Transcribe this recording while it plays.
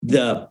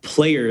the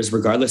players,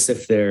 regardless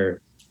if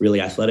they're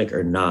really athletic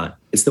or not,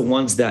 it's the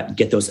ones that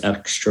get those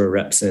extra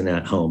reps in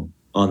at home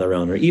on their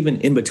own, or even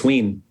in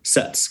between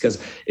sets,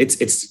 because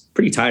it's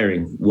pretty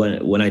tiring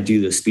when I do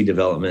the speed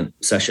development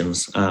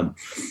sessions.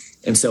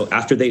 And so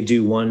after they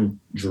do one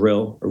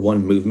drill or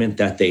one movement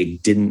that they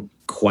didn't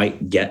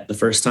quite get the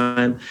first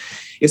time,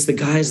 it's the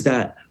guys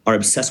that are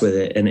obsessed with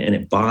it and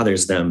it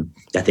bothers them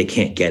that they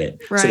can't get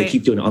it. Right. So they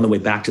keep doing it on the way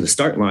back to the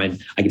start line.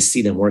 I can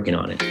see them working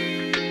on it.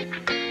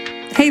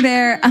 Hey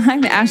there,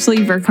 I'm Ashley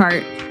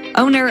Burkhart,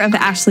 owner of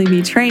Ashley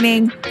V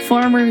Training,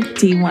 former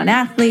D1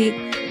 athlete,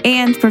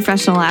 and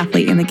professional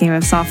athlete in the game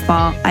of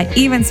softball. I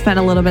even spent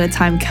a little bit of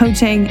time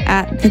coaching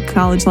at the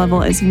college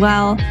level as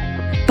well.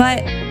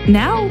 But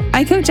now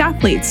I coach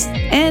athletes,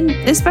 and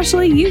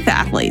especially youth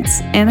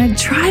athletes, and I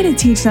try to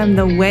teach them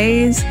the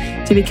ways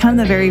to become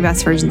the very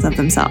best versions of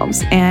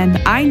themselves. And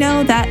I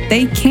know that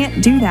they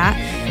can't do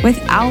that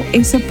without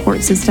a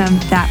support system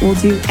that will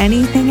do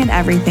anything and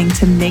everything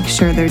to make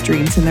sure their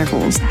dreams and their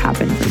goals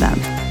happen for them.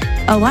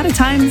 A lot of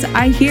times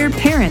I hear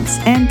parents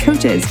and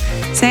coaches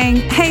saying,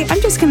 hey,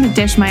 I'm just going to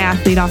dish my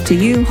athlete off to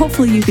you.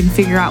 Hopefully you can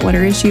figure out what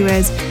her issue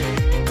is.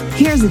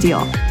 Here's the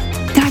deal.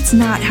 That's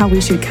not how we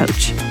should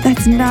coach.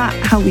 That's not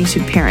how we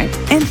should parent.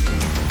 And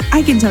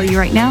I can tell you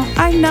right now,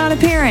 I'm not a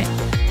parent,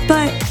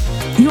 but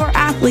your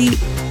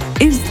athlete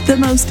is the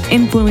most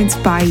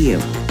influenced by you.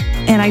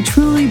 And I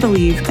truly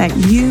believe that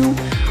you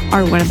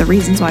are one of the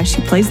reasons why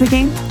she plays the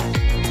game.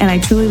 And I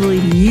truly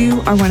believe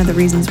you are one of the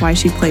reasons why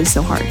she plays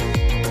so hard.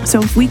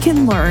 So if we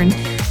can learn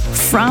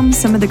from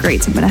some of the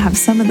greats, I'm going to have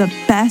some of the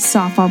best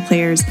softball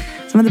players,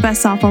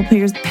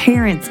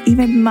 parents,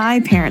 even my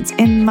parents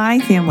and my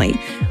family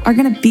are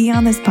going to be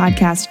on this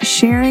podcast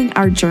sharing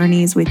our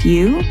journeys with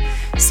you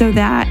so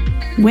that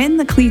when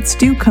the cleats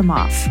do come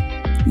off,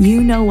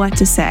 you know what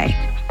to say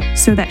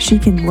so that she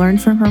can learn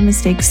from her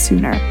mistakes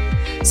sooner,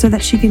 so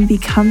that she can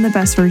become the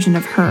best version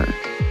of her.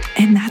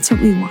 And that's what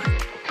we want.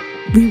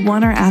 We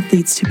want our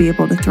athletes to be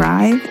able to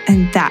thrive,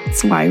 and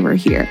that's why we're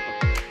here.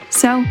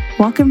 So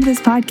welcome to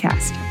this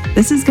podcast.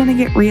 This is going to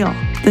get real.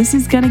 This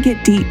is going to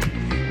get deep.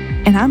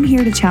 And I'm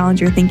here to challenge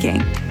your thinking.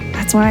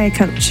 That's why I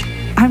coach.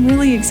 I'm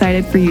really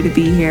excited for you to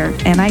be here,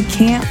 and I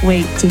can't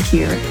wait to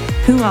hear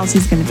who else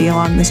is going to be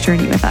along this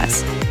journey with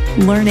us,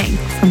 learning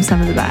from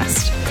some of the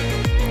best.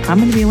 I'm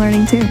going to be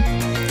learning too.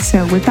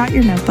 So whip out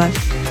your notebook,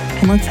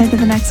 and let's head to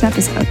the next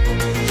episode.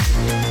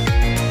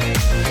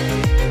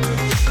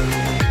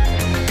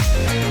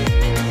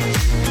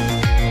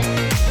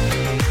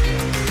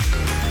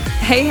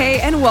 Hey,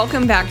 and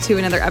welcome back to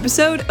another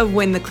episode of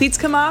When the Cleats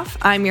Come Off.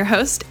 I'm your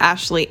host,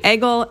 Ashley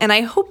Egel, and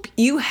I hope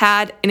you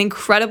had an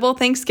incredible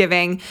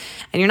Thanksgiving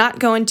and you're not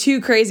going too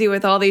crazy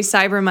with all these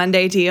Cyber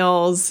Monday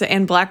deals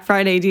and Black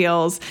Friday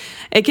deals.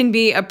 It can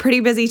be a pretty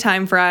busy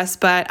time for us,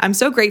 but I'm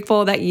so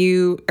grateful that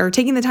you are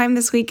taking the time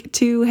this week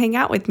to hang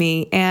out with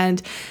me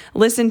and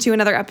listen to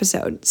another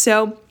episode.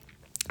 So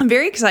I'm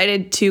very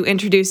excited to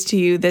introduce to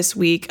you this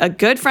week a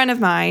good friend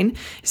of mine.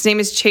 His name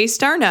is Chase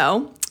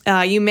d'Arnaud.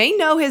 You may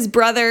know his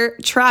brother,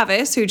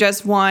 Travis, who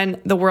just won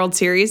the World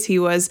Series. He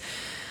was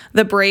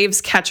the Braves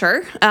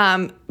catcher.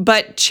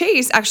 But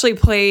Chase actually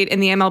played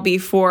in the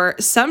MLB for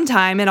some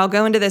time, and I'll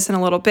go into this in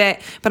a little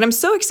bit. But I'm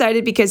so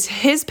excited because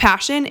his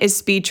passion is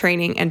speed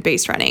training and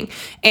base running.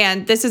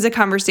 And this is a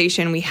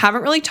conversation we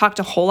haven't really talked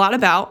a whole lot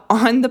about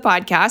on the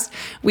podcast.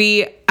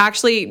 We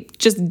actually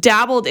just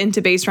dabbled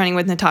into base running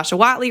with Natasha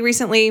Watley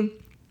recently.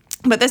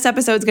 But this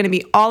episode is going to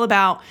be all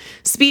about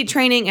speed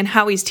training and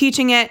how he's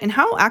teaching it and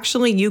how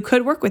actually you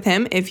could work with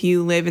him if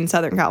you live in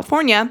Southern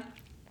California.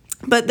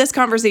 But this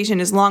conversation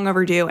is long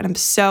overdue, and I'm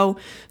so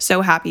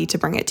happy to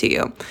bring it to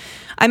you.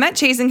 I met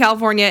Chase in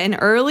California in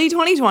early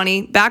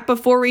 2020, back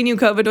before we knew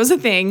COVID was a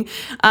thing.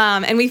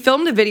 And we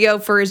filmed a video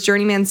for his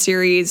Journeyman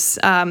series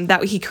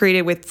that he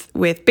created with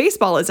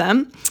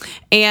Baseballism.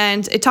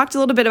 And it talked a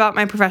little bit about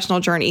my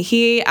professional journey.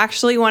 He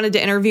actually wanted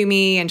to interview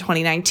me in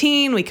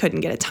 2019. We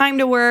couldn't get a time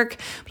to work,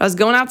 but I was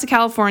going out to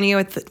California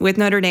with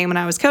Notre Dame when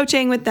I was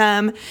coaching with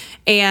them.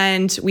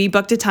 And we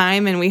booked a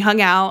time and we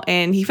hung out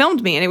and he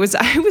filmed me. And it was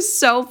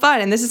so fun.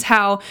 And this is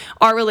how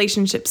our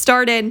relationship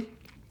started.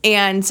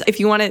 And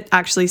if you want to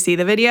actually see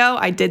the video,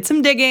 I did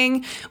some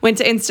digging, went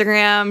to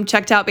Instagram,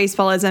 checked out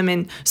Baseballism,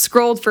 and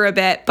scrolled for a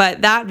bit.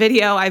 But that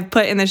video I've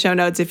put in the show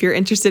notes if you're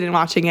interested in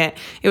watching it.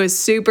 It was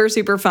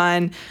super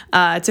fun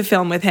to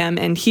film with him,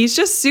 and he's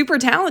just super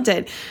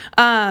talented.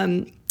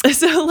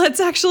 So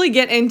let's actually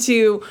get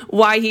into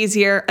why he's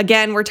here.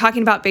 Again, we're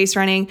talking about base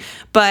running,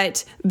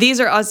 but these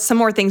are some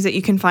more things that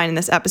you can find in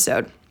this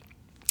episode.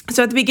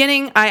 So at the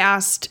beginning, I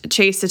asked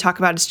Chase to talk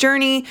about his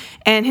journey,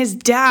 and his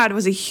dad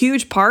was a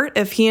huge part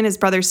of he and his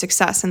brother's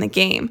success in the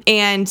game.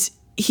 And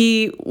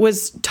he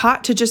was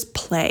taught to just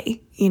play,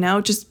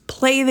 just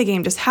play the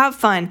game, just have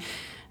fun.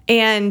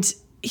 And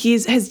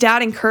his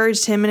dad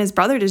encouraged him and his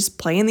brother to just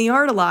play in the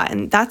yard a lot,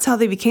 and that's how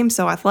they became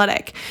so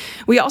athletic.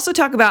 We also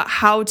talk about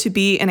how to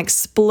be an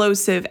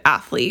explosive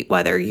athlete,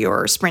 whether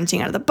you're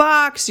sprinting out of the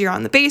box, you're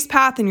on the base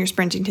path and you're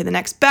sprinting to the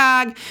next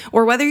bag,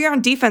 or whether you're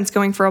on defense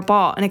going for a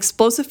ball. An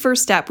explosive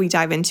first step we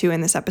dive into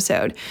in this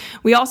episode.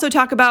 We also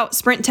talk about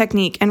sprint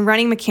technique and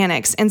running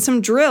mechanics and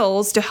some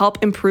drills to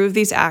help improve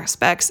these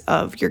aspects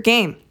of your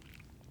game.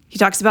 He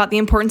talks about the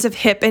importance of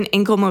hip and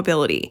ankle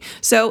mobility.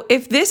 So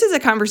if this is a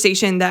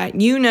conversation that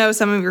you know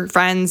some of your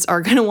friends are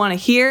going to want to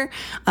hear,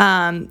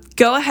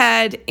 go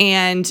ahead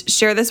and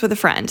share this with a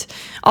friend.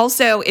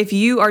 Also, if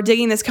you are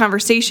digging this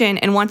conversation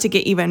and want to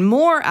get even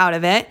more out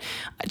of it,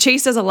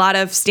 Chase does a lot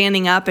of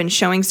standing up and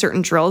showing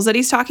certain drills that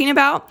he's talking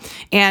about.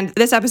 And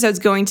this episode's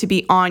going to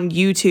be on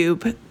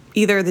YouTube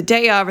either the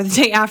day of or the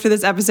day after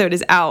this episode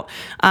is out.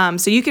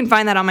 So you can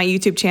find that on my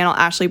YouTube channel,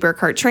 Ashley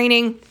Burkhart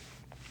Training.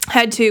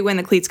 Head to When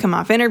the Cleats Come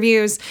Off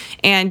interviews,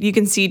 and you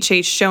can see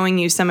Chase showing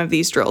you some of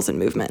these drills and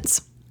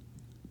movements.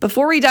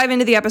 Before we dive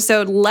into the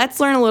episode, let's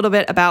learn a little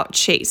bit about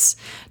Chase.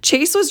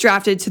 Chase was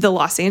drafted to the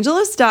Los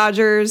Angeles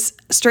Dodgers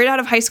straight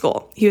out of high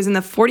school. He was in the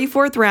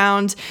 44th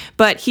round,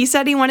 but he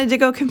said he wanted to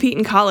go compete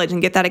in college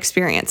and get that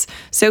experience.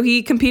 So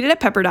he competed at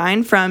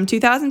Pepperdine from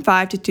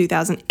 2005 to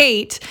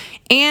 2008,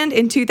 and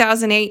in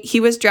 2008, he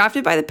was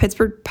drafted by the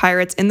Pittsburgh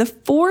Pirates in the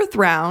 4th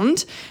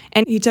round,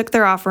 and he took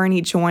their offer and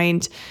he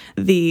joined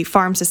the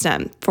farm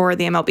system for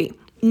the MLB.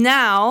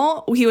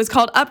 Now, he was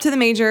called up to the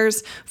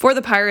majors for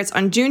the Pirates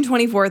on June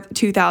 24th,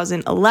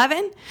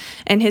 2011.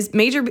 And his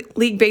Major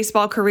League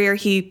Baseball career,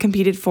 he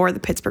competed for the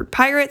Pittsburgh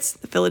Pirates,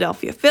 the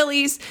Philadelphia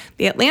Phillies,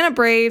 the Atlanta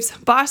Braves,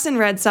 Boston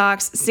Red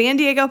Sox, San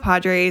Diego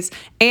Padres,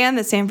 and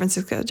the San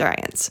Francisco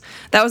Giants.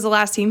 That was the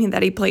last team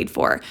that he played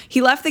for.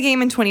 He left the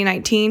game in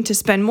 2019 to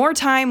spend more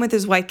time with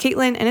his wife,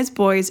 Caitlin, and his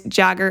boys,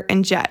 Jagger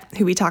and Jet,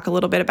 who we talk a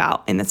little bit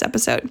about in this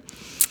episode.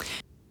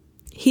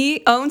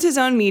 He owns his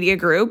own media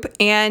group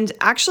and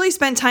actually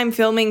spent time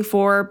filming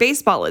for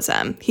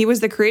Baseballism. He was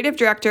the creative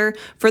director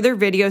for their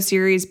video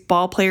series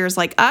Ball Players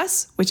Like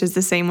Us, which is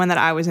the same one that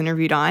I was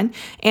interviewed on,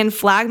 and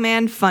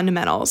Flagman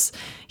Fundamentals.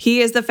 He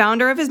is the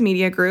founder of his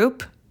media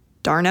group,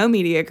 Darno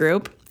Media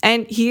Group,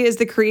 and he is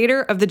the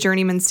creator of the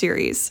Journeyman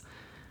series.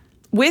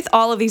 With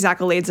all of these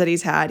accolades that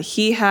he's had,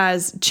 he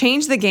has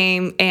changed the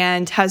game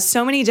and has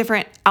so many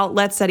different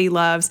outlets that he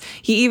loves.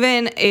 He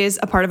even is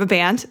a part of a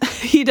band.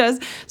 He does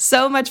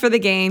so much for the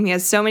game. He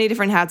has so many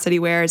different hats that he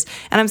wears.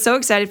 And I'm so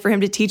excited for him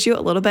to teach you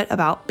a little bit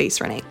about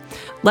base running.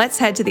 Let's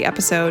head to the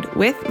episode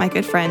with my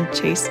good friend,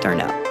 Chase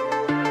Darno.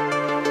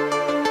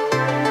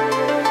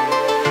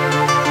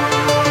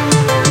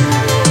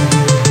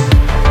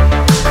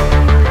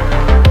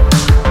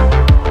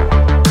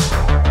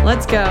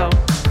 Let's go.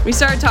 We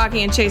started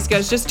talking and Chase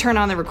goes, just turn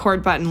on the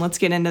record button. Let's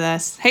get into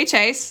this. Hey,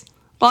 Chase.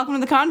 Welcome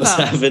to the convo. What's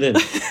happening?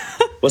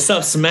 What's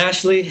up,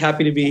 Smashley?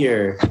 Happy to be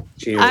here.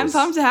 Cheers. I'm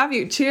pumped to have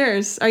you.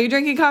 Cheers. Are you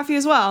drinking coffee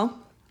as well?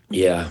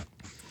 Yeah.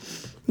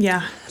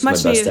 Yeah. It's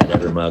much my best dad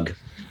ever mug.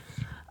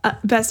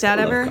 Best dad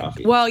ever?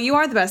 Coffee. Well, you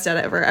are the best dad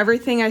ever.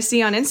 Everything I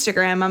see on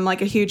Instagram, I'm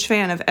like a huge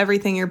fan of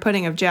everything you're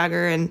putting of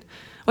Jagger. And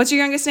what's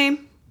your youngest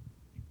name?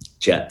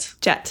 Jet.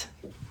 Jet.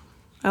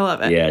 I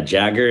love it. Yeah,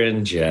 Jagger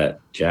and Jet.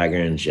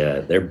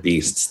 They're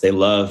beasts. They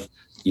love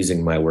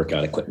using my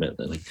workout equipment.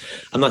 Like,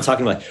 I'm not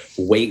talking like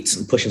weights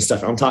and pushing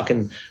stuff. I'm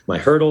talking my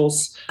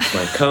hurdles,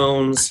 my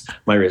cones,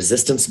 my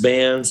resistance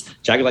bands.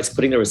 Jagger likes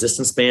putting the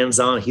resistance bands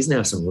on. He's gonna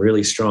have some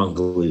really strong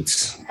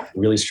glutes.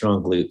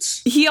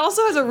 He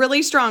also has a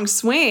really strong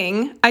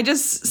swing. I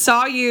just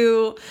saw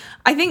you.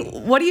 I think,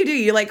 what do?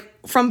 You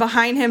like from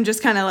behind him,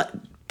 just kind of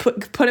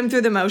put him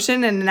through the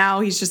motion, and now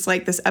he's just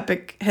like this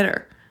epic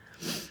hitter.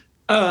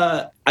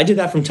 I did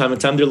that from time to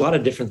time. There are a lot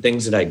of different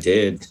things that I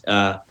did.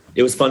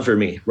 It was fun for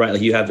me, right?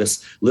 Like, you have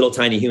this little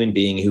tiny human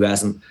being who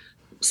hasn't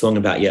swung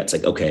a bat yet. It's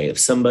like, okay, if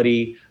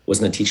somebody was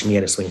going to teach me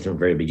how to swing from the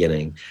very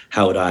beginning,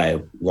 how would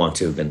I want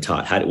to have been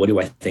taught? What do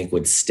I think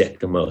would stick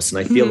the most? And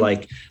I feel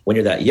like when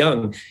you're that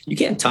young, you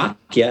can't talk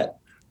yet,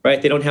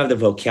 right? They don't have the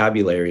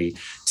vocabulary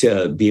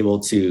to be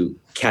able to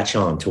catch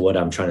on to what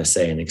I'm trying to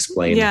say and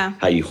explain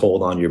how you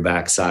hold on your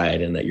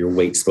backside and that your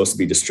weight's supposed to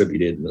be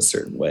distributed in a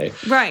certain way.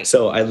 Right.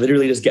 So I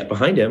literally just get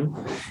behind him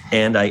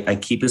and I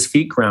keep his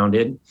feet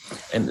grounded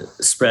and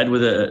spread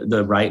with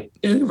the right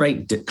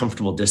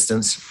comfortable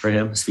distance for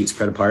him, his feet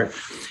spread apart.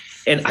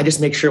 And I just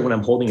make sure when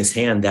I'm holding his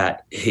hand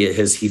that he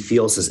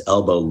feels his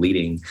elbow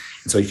leading.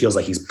 And so he feels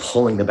like he's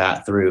pulling the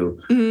bat through.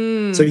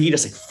 So he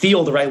just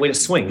feel the right way to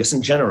swing, just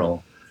in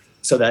general.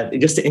 So that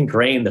just to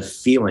ingrain the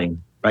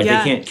feeling, right?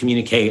 Yeah. They can't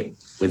communicate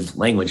with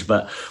language,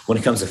 but when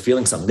it comes to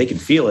feeling something, they can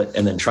feel it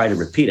and then try to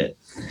repeat it.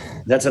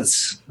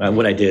 That's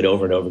what I did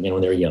over and over again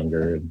when they were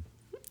younger.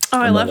 Oh,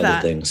 I love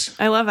that. Things.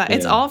 I love that. Yeah.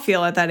 It's all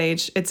feel at that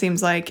age, it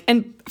seems like.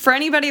 And for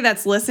anybody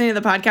that's listening to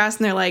the podcast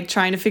and they're like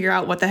trying to figure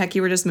out what the heck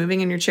you were just moving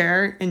in your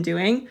chair and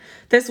doing,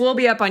 this will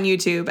be up on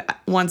YouTube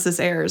once this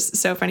airs.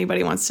 So if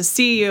anybody wants to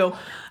see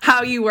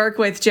how you work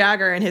with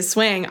Jagger and his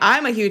swing,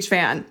 I'm a huge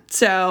fan.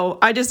 So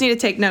I just need to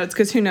take notes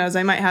because who knows,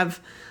 I might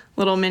have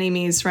little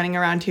mini-me's running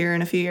around here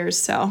in a few years.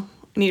 So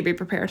I need to be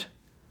prepared.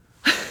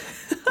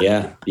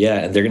 Yeah, yeah,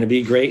 and they're going to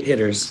be great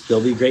hitters.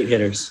 They'll be great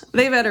hitters.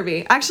 They better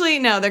be. Actually,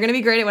 no, they're going to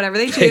be great at whatever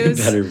they They choose.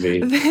 better be.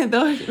 They're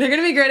going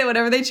to be great at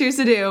whatever they choose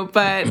to do.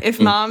 But if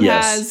mom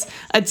Yes. has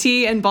a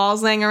tee and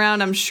balls laying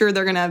around, I'm sure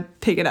they're going to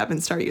pick it up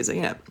and start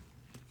using it.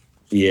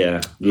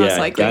 Yeah, Most yeah,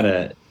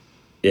 likely.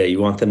 yeah.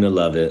 You want them to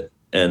love it,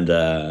 and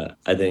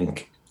I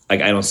think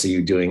like I don't see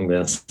you doing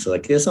this. So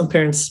like, yeah, some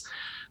parents,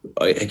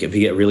 like if you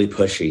get really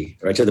pushy,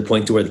 right to the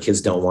point to where the kids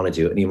don't want to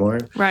do it anymore.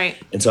 Right.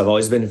 And so I've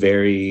always been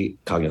very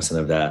cognizant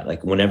of that.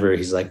 Like whenever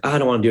he's like, I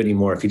don't want to do it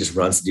anymore, if he just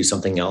runs to do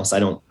something else, I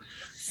don't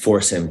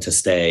force him to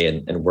stay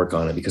and work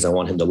on it because I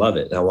want him to love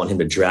it. And I want him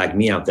to drag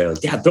me out there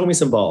like, Dad, throw me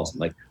some balls. I'm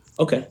like,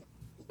 okay,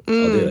 I'll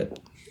do it.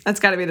 That's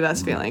got to be the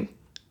best feeling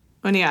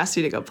when he asks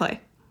you to go play.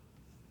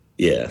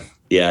 Yeah,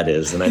 yeah, it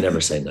is. And I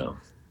never say no.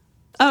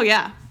 Oh,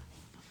 yeah.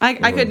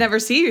 I could never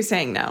see you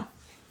saying no.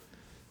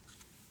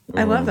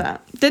 I love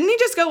that. Didn't he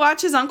just go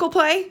watch his uncle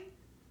play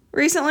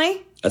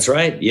recently? That's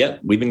right.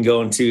 Yep. We've been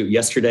going to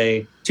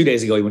yesterday, 2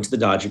 days ago, we went to the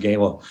Dodger game.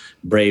 Well,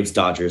 Braves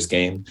Dodgers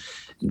game.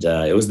 And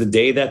it was the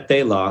day that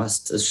they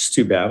lost. It's just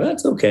too bad. But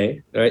that's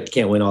okay. All right.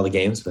 Can't win all the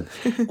games. But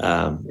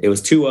it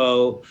was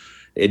 2-0.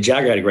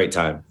 Jagger had a great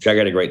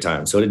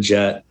time. So did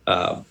Jet.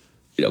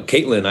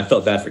 Caitlin, I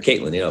felt bad for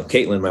Caitlin.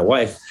 Caitlin, my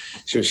wife,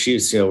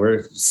 she's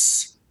we're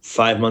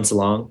 5 months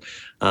along.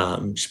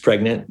 She's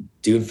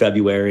pregnant, due in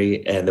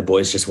February, and the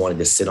boys just wanted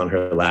to sit on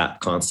her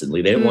lap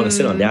constantly. They didn't want to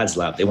sit on Dad's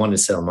lap. They wanted to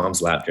sit on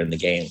Mom's lap during the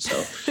game.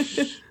 So,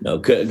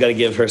 got to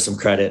give her some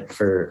credit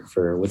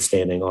for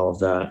withstanding all of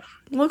that.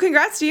 Well,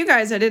 congrats to you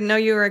guys. I didn't know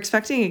you were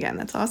expecting again.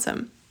 That's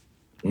awesome.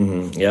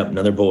 Mm-hmm. Yep,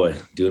 another boy,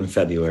 due in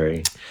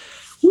February.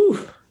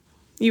 Woo.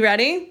 You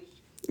ready?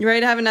 You ready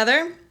to have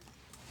another?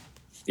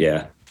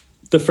 Yeah.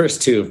 The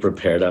first two have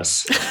prepared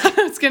us.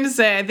 I was going to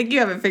say, I think you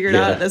have it figured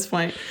out at this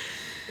point.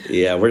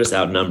 Yeah, we're just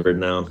outnumbered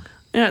now.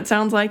 Yeah, it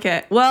sounds like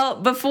it.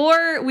 Well,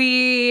 before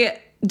we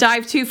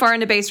dive too far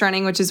into base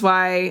running, which is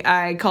why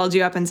I called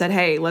you up and said,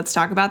 hey, let's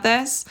talk about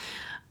this,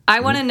 I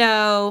want to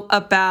know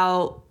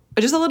about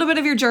just a little bit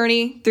of your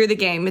journey through the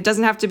game. It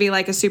doesn't have to be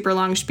like a super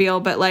long spiel,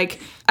 but like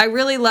I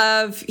really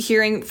love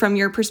hearing from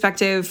your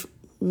perspective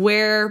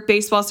where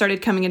baseball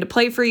started coming into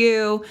play for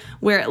you,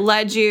 where it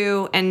led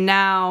you, and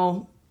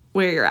now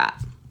where you're at.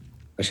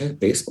 Actually,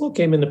 baseball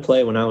came into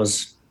play when I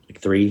was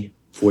like 3-4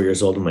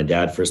 years old when my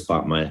dad first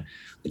bought my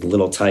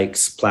little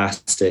Tykes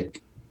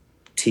plastic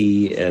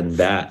tee and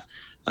bat.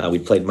 We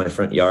played in my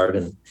front yard,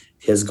 and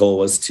his goal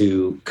was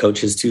to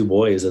coach his two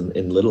boys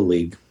in Little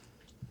League,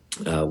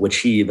 which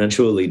he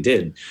eventually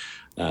did.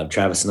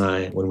 Travis and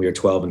I, when we were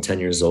 12 and 10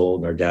 years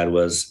old, our dad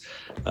was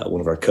one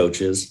of our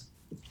coaches,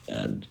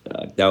 and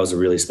that was a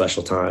really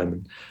special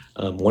time.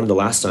 One of the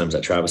last times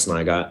that Travis and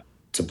I got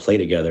to play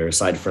together,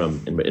 aside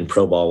from in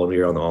pro ball when we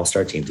were on the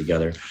all-star team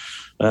together.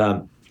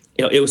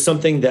 It was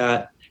something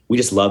that we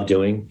just loved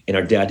doing, and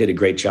our dad did a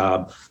great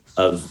job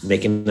of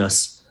making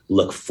us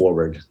look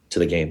forward to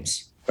the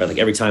games. Right? Like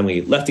every time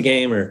we left a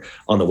game or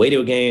on the way to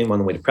a game, on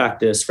the way to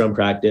practice, from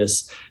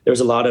practice, there was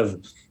a lot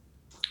of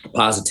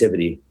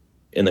positivity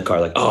in the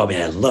car. Like, oh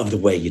man, I love the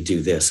way you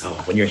do this. Oh,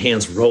 when your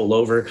hands roll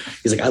over.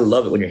 He's like, I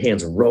love it when your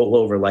hands roll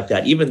over like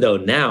that. Even though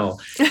now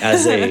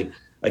as a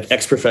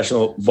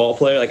ex-professional ball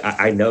player, like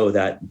I know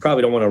that you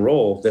probably don't want to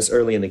roll this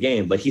early in the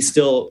game, but he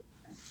still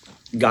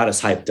got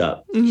us hyped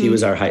up. Mm-hmm. He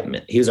was our hype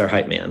man. He was our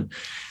hype man,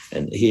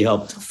 and he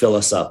helped fill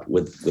us up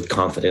with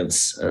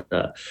confidence.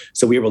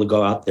 So we were able to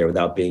go out there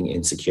without being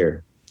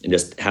insecure and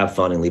just have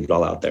fun and leave it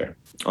all out there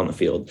on the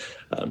field.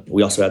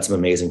 We also had some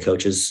amazing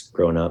coaches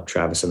growing up,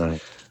 Travis and I.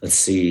 Let's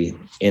see,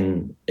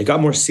 it got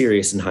more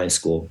serious in high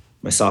school.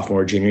 My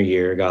sophomore, junior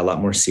year got a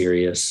lot more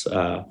serious.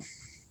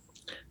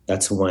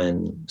 That's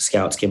when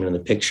scouts came into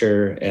the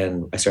picture,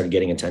 and I started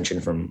getting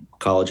attention from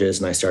colleges,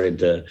 and I started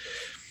to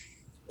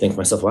think to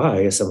myself, wow,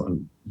 I guess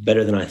I'm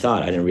better than I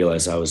thought. I didn't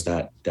realize I was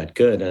that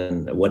good.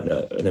 And what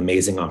an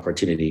amazing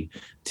opportunity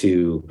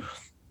to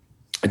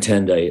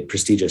attend a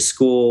prestigious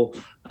school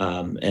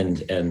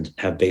and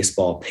have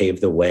baseball pave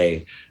the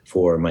way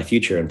for my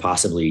future and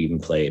possibly even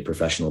play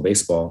professional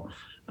baseball.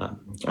 I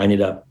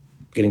ended up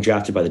getting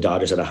drafted by the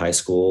Dodgers out of high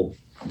school,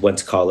 went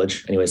to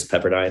college, anyways,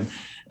 Pepperdine.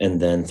 And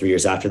then 3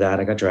 years after that,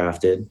 I got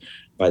drafted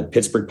by the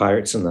Pittsburgh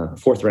Pirates in the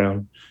 4th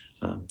round.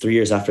 3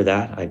 years after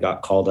that, I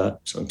got called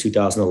up. So in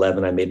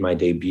 2011, I made my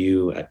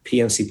debut at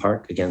PNC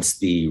Park against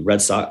the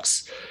Red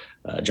Sox.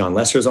 John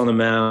Lester was on the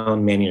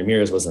mound. Manny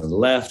Ramirez was on the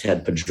left.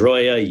 Had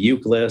Pedroia,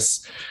 Euclid.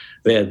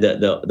 We had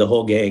the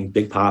whole gang.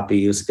 Big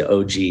Papi was the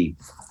OG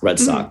Red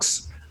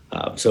Sox.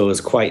 So it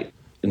was quite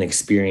an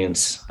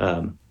experience.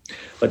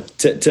 But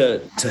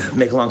to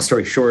make a long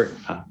story short,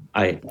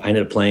 I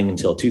ended up playing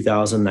until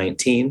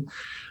 2019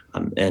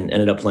 and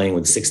ended up playing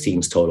with 6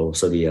 teams total.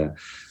 So the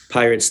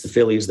Pirates, the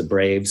Phillies, the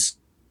Braves,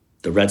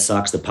 the Red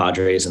Sox, the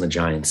Padres, and the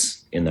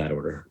Giants in that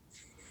order.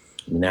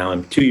 Now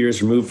I'm 2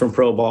 years removed from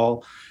pro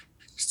ball,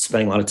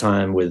 spending a lot of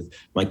time with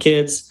my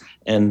kids,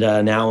 and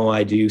now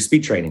I do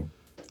speed training.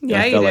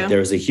 Yeah, I felt like there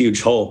was a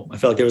huge hole.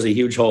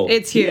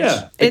 It's huge.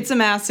 Yeah. It's a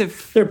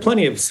massive there are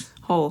plenty of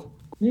hole.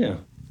 Yeah.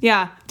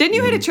 Yeah. Didn't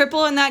you hit a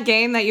triple in that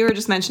game that you were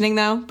just mentioning,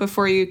 though,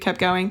 before you kept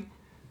going?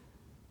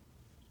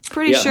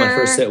 Pretty sure. Yeah, my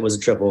first hit was a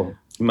triple.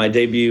 My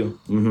debut.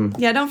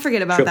 Yeah, don't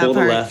forget about triple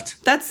that part. To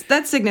the left.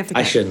 That's significant.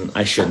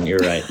 I shouldn't. You're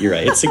right.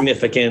 It's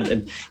significant.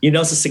 And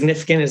so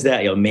significant is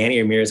that,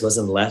 Manny Ramirez was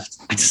on the left.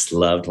 I just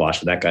loved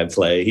watching that guy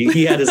play.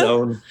 He had his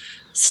own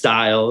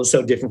style,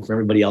 so different from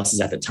everybody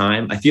else's at the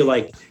time. I feel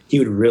like he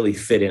would really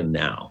fit in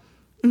now.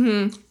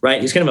 Mm-hmm.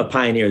 Right? He's kind of a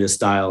pioneer of this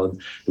style,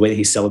 and the way that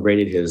he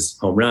celebrated his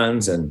home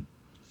runs and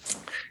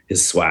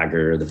his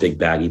swagger, the big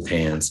baggy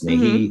pants. I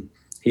mean,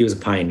 he was a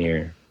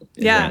pioneer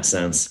in that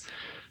sense.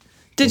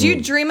 Did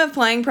you dream of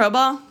playing pro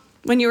ball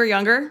when you were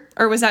younger?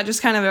 Or was that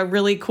just kind of a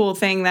really cool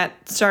thing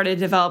that started to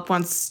develop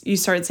once you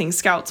started seeing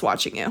scouts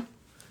watching you?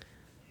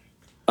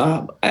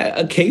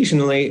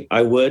 Occasionally,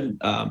 I would.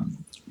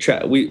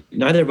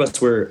 Neither of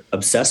us were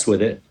obsessed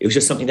with it. It was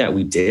just something that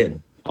we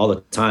did all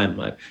the time.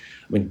 I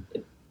mean,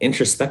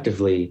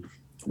 introspectively,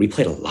 we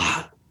played a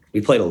lot.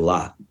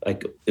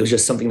 Like, it was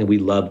just something that we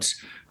loved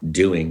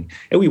doing.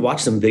 And we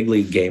watched some big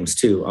league games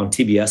too. On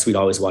TBS, we'd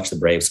always watch the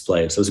Braves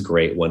play. So it was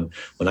great when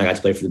I got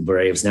to play for the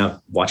Braves.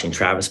 Now watching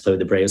Travis play with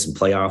the Braves in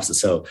playoffs is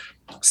so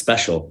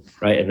special,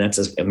 right? And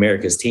that's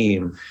America's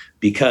team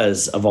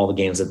because of all the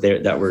games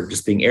that were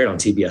just being aired on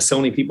TBS. So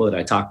many people that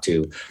I talked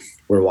to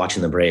were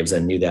watching the Braves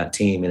and knew that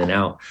team in and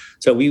out.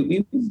 So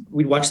we'd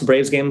watch the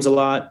Braves games a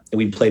lot, and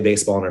we'd play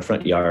baseball in our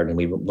front yard. And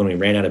when we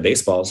ran out of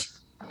baseballs,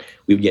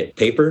 we would get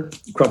paper,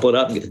 crumple it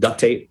up, and get the duct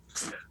tape,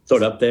 throw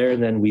it up there,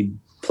 and then we'd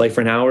play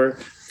for an hour,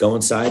 go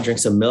inside, drink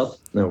some milk,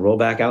 and then roll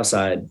back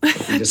outside.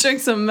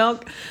 Drink some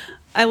milk.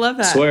 I love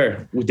that. I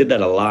swear, we did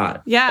that a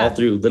lot. Yeah. All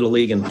through Little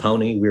League and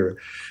Pony, we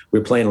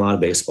were playing a lot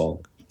of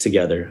baseball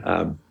together.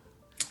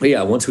 But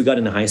yeah, once we got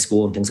into high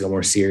school and things got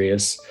more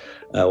serious,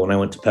 when I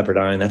went to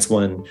Pepperdine, that's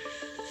when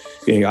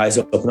your eyes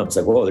open up. It's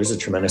like, whoa, there's a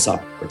tremendous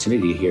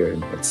opportunity here,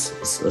 and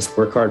let's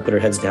work hard, put our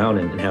heads down,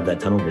 and have that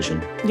tunnel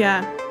vision.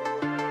 Yeah.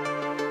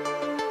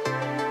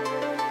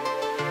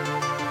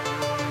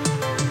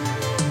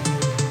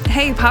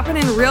 Hey, popping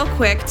in real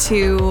quick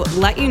to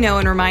let you know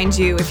and remind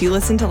you, if you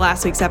listened to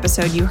last week's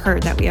episode, you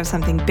heard that we have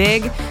something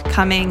big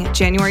coming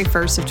January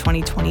 1st of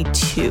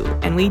 2022.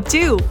 And we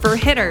do for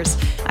hitters.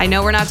 I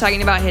know we're not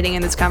talking about hitting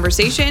in this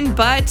conversation,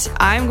 but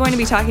I'm going to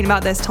be talking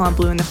about this till I'm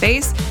blue in the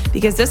face,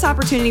 because this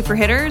opportunity for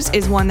hitters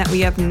is one that we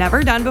have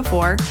never done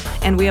before,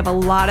 and we have a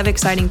lot of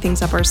exciting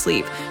things up our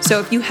sleeve. So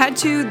if you head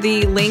to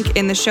the link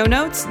in the show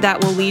notes,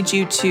 that will lead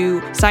you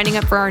to signing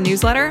up for our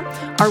newsletter.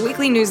 Our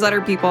weekly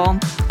newsletter, people,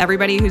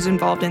 everybody who's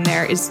involved in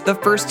there is the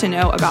first to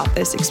know about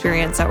this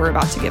experience that we're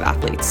about to give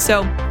athletes.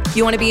 So if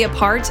you want to be a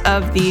part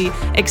of the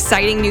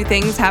exciting new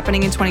things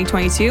happening in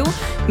 2022,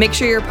 make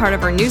sure you're a part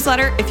of our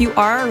newsletter. If you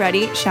are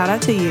already, shout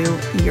out to you.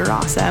 You're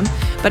awesome.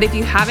 But if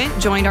you haven't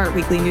joined our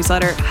weekly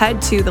newsletter,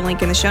 head to the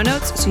link in the show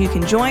notes so you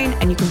can join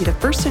and you can be the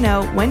first to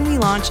know when we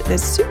launch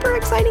this super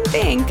exciting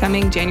thing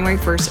coming January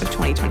 1st of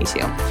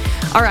 2022.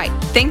 All right.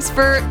 Thanks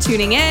for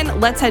tuning in.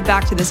 Let's head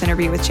back to this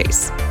interview with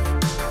Chase.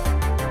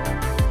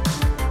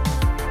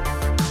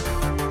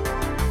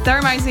 That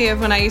reminds me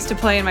of when I used to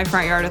play in my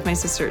front yard with my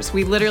sisters.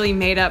 We literally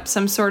made up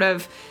some sort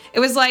of,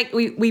 it was like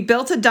we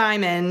built a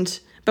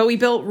diamond, but we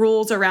built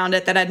rules around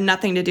it that had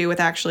nothing to do with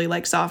actually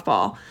like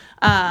softball.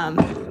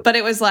 But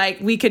it was like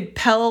we could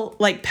pellet.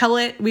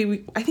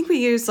 I think we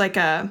used like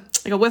a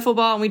wiffle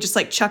ball, and we just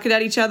like chuck it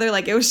at each other.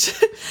 Like it was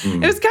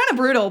it was kind of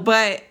brutal,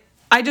 but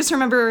I just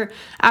remember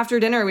after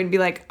dinner we'd be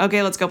like,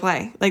 okay, let's go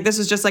play. Like this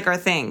was just like our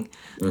thing.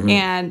 Mm-hmm.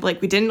 And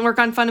like we didn't work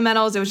on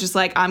fundamentals. It was just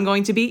like, I'm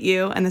going to beat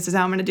you and this is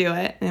how I'm going to do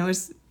it. And it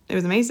was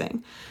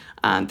amazing.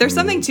 There's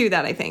something to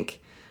that, I think,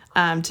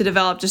 to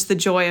develop just the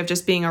joy of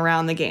just being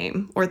around the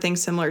game or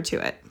things similar to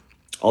it.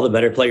 All the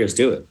better players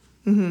do it.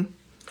 Mm-hmm.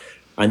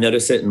 I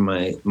notice it in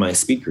my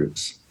speed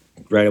groups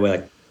right away.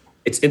 Like,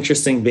 it's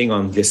interesting being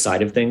on this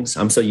side of things.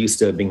 I'm so used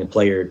to being a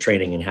player,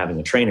 training, and having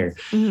a trainer.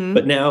 Mm-hmm.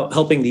 But now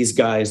helping these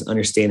guys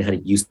understand how to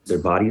use their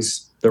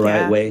bodies the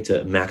right way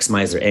to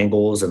maximize their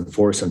angles and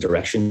force and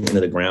direction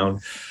into the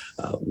ground,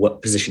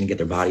 what position to get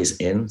their bodies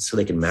in so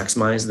they can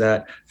maximize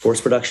that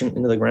force production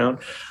into the ground.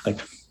 Like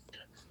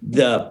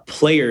the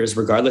players,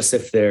 regardless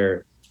if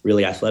they're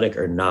really athletic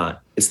or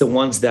not, it's the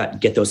ones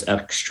that get those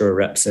extra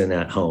reps in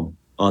at home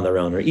on their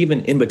own, or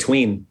even in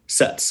between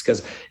sets,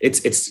 because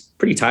it's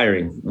pretty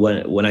tiring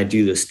when I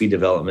do the speed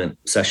development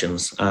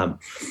sessions.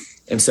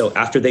 And so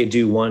after they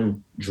do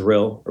one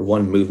drill or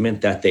one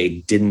movement that they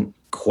didn't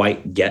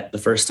quite get the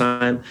first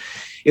time,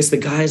 it's the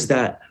guys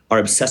that are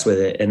obsessed with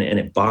it and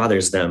it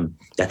bothers them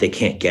that they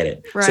can't get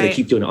it. Right. So they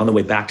keep doing it on the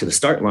way back to the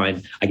start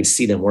line. I can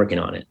see them working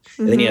on it.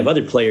 Mm-hmm. And then you have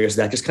other players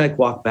that just kind of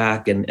walk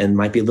back and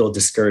might be a little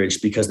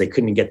discouraged because they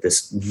couldn't get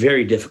this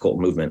very difficult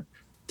movement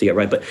to get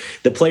right. But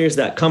the players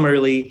that come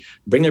early,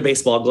 bring their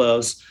baseball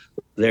gloves,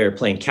 they're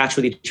playing catch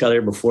with each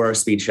other before our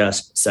speed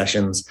chest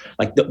sessions.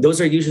 Like those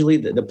are usually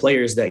the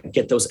players that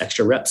get those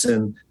extra reps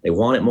in. They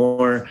want it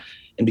more.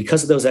 And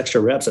because of those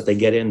extra reps that they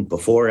get in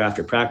before or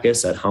after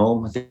practice at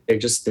home, they're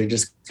just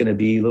going to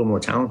be a little more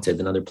talented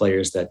than other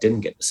players that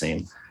didn't get the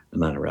same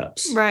amount of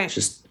reps. Right.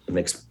 It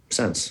makes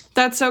sense.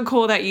 That's so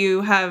cool that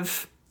you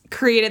have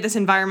created this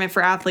environment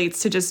for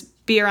athletes to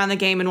just be around the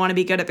game and want to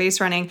be good at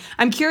base running.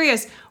 I'm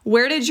curious,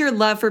 where did your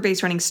love for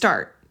base running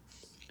start?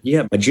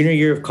 Yeah, my junior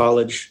year of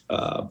college,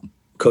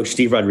 Coach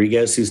Steve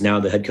Rodriguez, who's now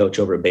the head coach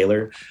over at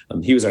Baylor,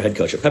 he was our head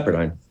coach at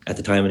Pepperdine at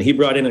the time, and he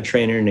brought in a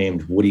trainer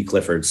named Woody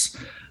Cliffords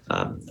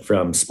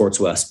from Sports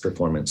West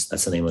Performance.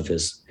 That's the name of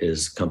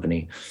his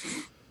company.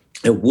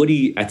 And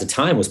Woody at the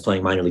time was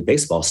playing minor league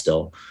baseball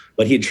still,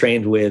 but he had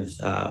trained with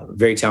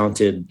very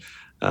talented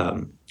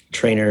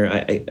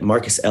trainer,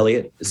 Marcus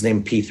Elliott, his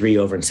name P3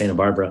 over in Santa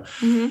Barbara.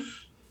 Mm-hmm.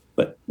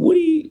 But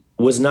Woody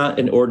was not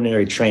an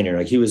ordinary trainer.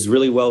 Like, he was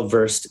really well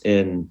versed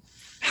in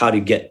how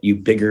to get you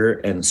bigger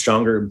and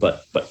stronger,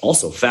 but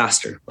also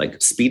faster. Like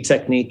speed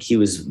technique, he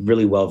was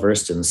really well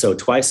versed in. So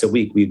twice a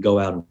week, we'd go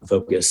out and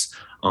focus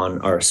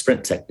on our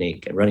sprint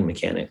technique and running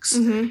mechanics.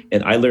 Mm-hmm.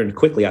 And I learned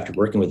quickly after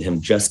working with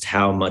him just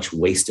how much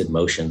wasted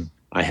motion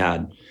I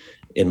had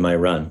in my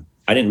run.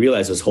 I didn't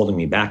realize it was holding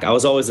me back. I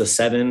was always a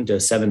 7 to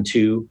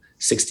 7.2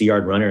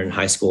 60-yard runner in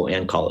high school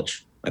and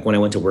college. Like when I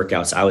went to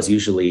workouts,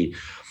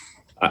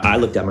 I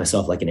looked at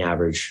myself like an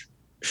average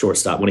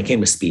shortstop when it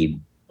came to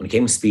speed. When it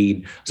came to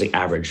speed, I was like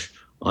average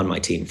on my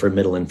team for a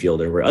middle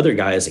infielder, where other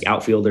guys, like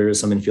outfielders,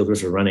 some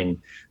infielders were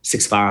running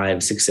 6'5",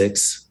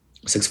 6'6",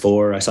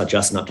 6'4". I saw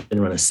Justin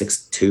Upton run a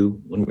 6'2"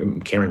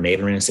 when Cameron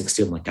Maven ran a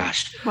 6'2". I'm like,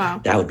 gosh,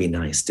 wow, that would be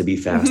nice to be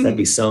fast. Mm-hmm. That'd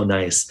be so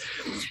nice.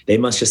 They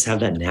must just have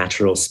that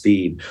natural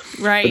speed.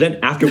 Right. But then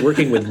after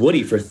working with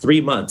Woody for 3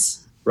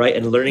 months, right,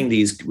 and learning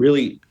these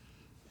really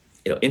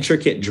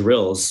intricate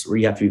drills where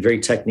you have to be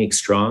very technique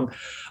strong,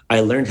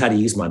 I learned how to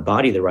use my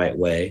body the right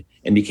way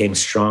and became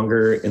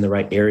stronger in the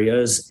right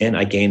areas. And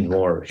I gained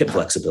more hip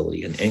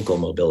flexibility and ankle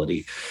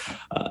mobility.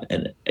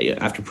 And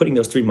after putting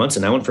those 3 months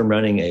in, I went from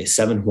running a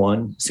 7'1",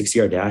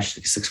 60-yard dash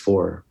to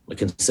 6'4", like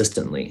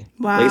consistently.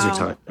 Wow. Laser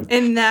time.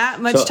 In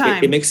that much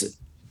time. It makes it.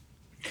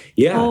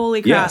 Yeah.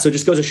 Holy crap. Yeah. So it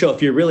just goes to show,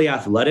 if you're really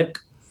athletic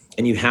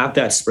and you have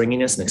that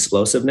springiness and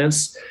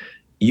explosiveness,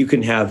 you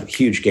can have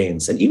huge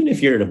gains. And even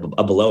if you're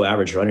a below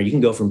average runner, you can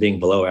go from being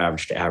below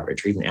average to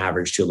average, or even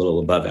average to a little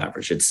above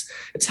average. It's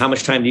how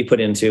much time do you put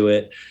into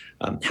it?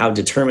 How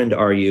determined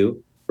are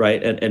you,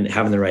 right? And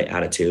having the right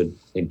attitude.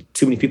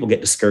 Too many people get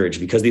discouraged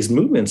because these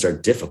movements are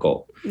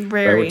difficult.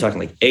 Right? We're talking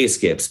like A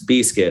skips,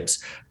 B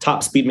skips.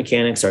 Top speed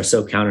mechanics are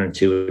so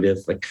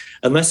counterintuitive. Like,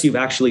 unless you've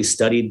actually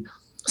studied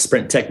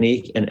sprint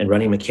technique and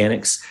running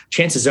mechanics,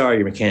 chances are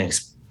your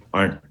mechanics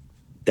aren't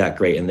that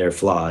great and they're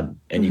flawed,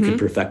 and you can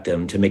perfect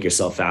them to make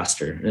yourself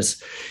faster.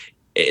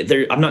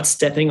 I'm not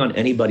stepping on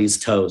anybody's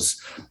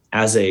toes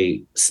as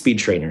a speed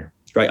trainer,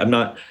 right? I'm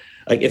not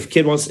like, if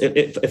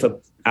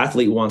an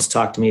athlete wants to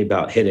talk to me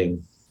about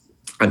hitting,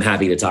 I'm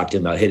happy to talk to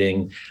him about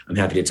hitting. I'm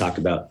happy to talk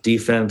about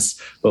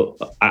defense, but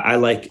I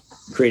like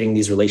creating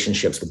these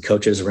relationships with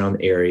coaches around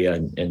the area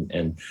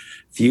and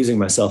fusing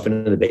myself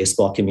into the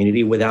baseball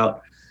community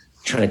without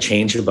trying to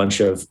change a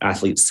bunch of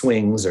athletes'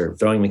 swings or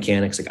throwing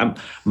mechanics. Like,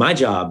 my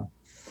job,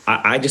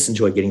 I just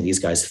enjoy getting these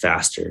guys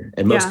faster.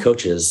 And most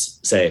coaches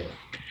say,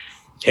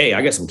 hey,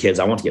 I got some kids,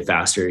 I want to get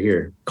faster.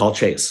 Here, call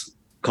Chase.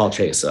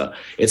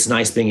 It's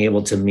nice being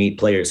able to meet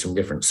players from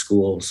different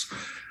schools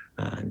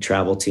and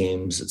travel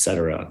teams, et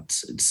cetera.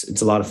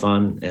 It's a lot of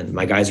fun. And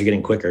my guys are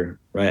getting quicker,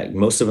 right?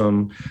 Most of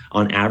them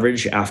on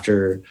average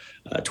after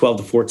 12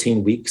 to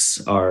 14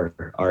 weeks are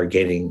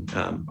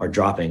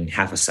dropping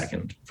half a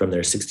second from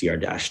their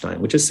 60-yard dash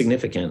time, which is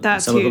significant.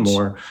 That's some huge. of them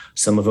more,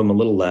 some of them a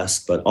little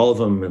less, but all of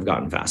them have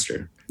gotten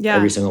faster. Yeah.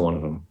 Every single one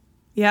of them.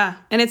 Yeah.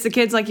 And it's the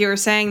kids, like you were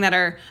saying, that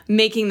are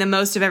making the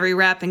most of every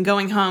rep and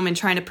going home and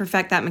trying to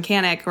perfect that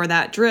mechanic or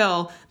that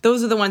drill.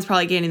 Those are the ones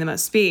probably gaining the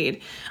most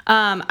speed.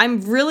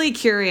 I'm really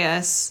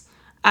curious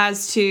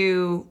as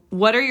to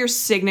what are your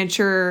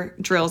signature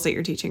drills that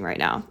you're teaching right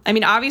now? I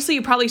mean, obviously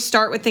you probably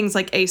start with things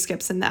like A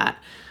skips and that.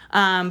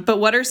 But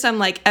what are some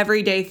like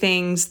everyday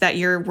things that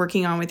you're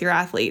working on with your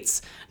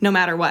athletes, no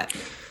matter what?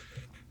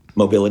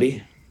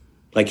 Mobility,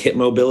 like hip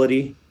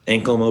mobility,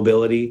 ankle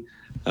mobility.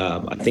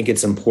 I think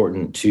it's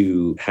important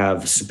to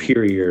have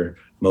superior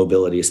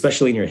mobility,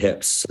 especially in your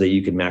hips, so that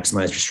you can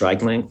maximize your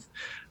strike length.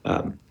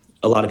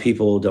 A lot of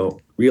people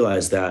don't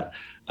realize that.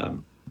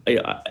 I'm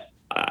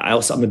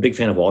a big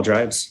fan of wall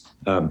drives.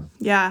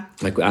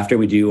 Like after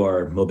we do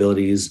our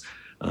mobilities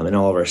and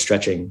all of our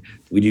stretching,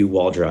 we do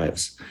wall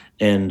drives.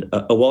 And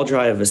a wall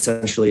drive,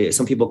 essentially,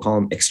 some people call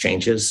them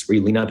exchanges, where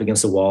you lean up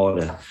against the wall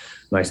at a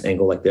nice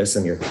angle like this,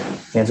 and your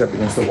hands are up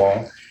against the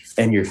wall,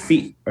 and your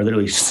feet are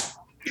literally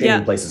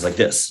in places like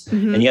this.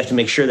 Mm-hmm. And you have to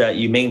make sure that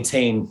you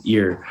maintain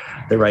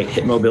the right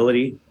hip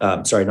mobility.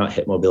 Not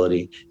hip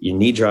mobility, your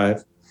knee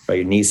drive, right?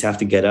 Your knees have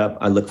to get up.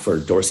 I look for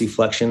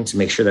dorsiflexion to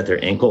make sure that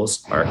their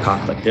ankles are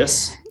cocked like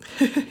this.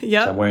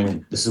 Yeah.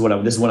 So this is what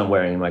I'm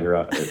wearing in my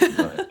garage, in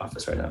my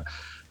office right now.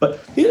 But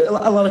a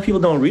lot of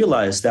people don't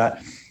realize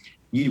that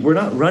we're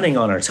not running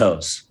on our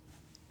toes.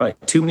 Right.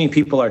 Too many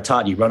people are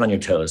taught you run on your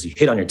toes, you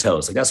hit on your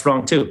toes. Like, that's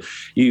wrong too.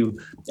 You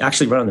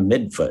actually run on the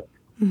midfoot.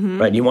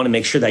 Mm-hmm. Right. You want to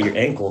make sure that your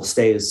ankle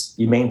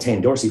you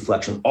maintain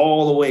dorsiflexion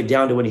all the way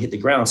down to when you hit the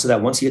ground, so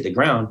that once you hit the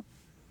ground,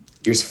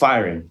 you're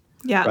firing.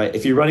 Yeah. Right.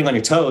 If you're running on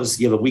your toes,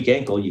 you have a weak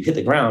ankle, you hit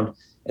the ground,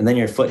 and then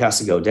your foot has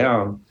to go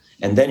down,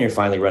 and then you're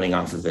finally running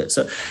off of it.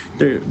 So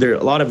there are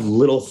a lot of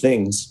little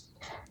things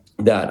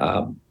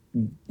that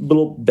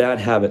little bad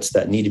habits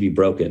that need to be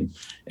broken,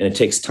 and it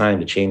takes time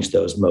to change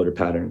those motor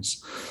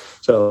patterns.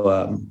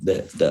 So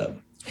the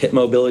hip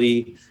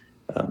mobility,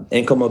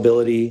 ankle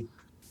mobility,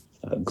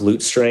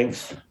 glute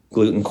strength,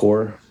 glute and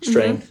core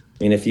strength. Mm-hmm.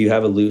 I mean, if you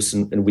have a loose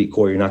and weak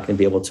core, you're not going to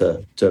be able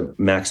to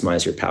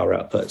maximize your power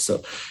output.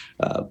 So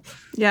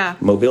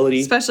mobility,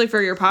 especially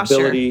for your posture.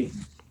 Mobility,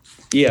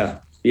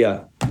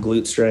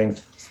 glute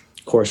strength,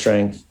 core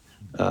strength,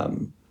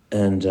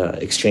 and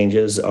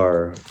exchanges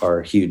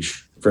are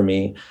huge for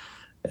me.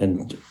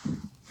 And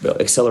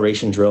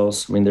acceleration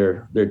drills. I mean,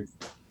 they're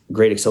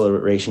great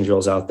acceleration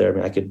drills out there. I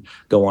mean, I could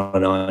go on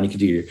and on. You could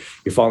do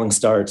your falling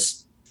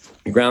starts,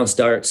 your ground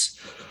starts.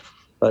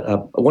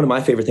 But one of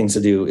my favorite things to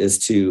do is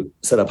to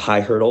set up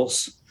high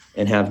hurdles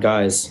and have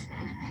guys.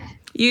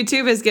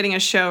 YouTube is getting a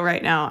show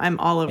right now. I'm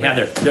all over.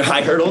 Yeah, they're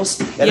high hurdles,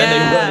 and then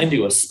they run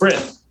into a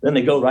sprint. Then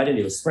they go right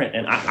into a sprint,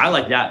 and I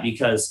like that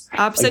because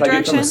opposite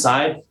direction. From the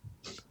side,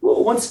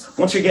 well,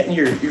 once you're getting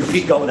your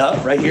feet going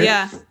up right here.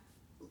 Yeah.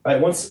 Right,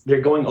 once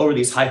they're going over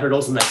these high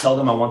hurdles, and I tell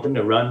them I want them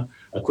to run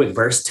a quick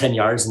burst 10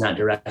 yards in that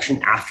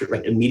direction.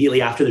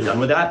 Immediately after they're done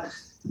with that,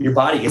 your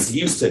body gets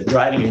used to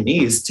driving your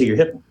knees to your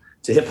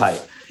hip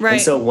height. Right.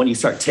 And so when you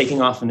start taking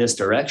off in this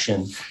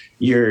direction,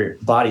 your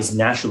body's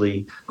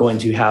naturally going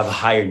to have a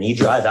higher knee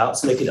drive out,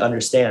 so they can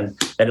understand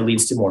that it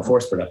leads to more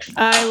force production.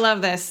 I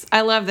love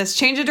this.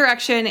 Change of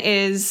direction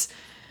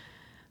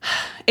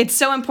it's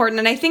so important.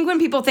 And I think when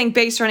people think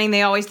base running,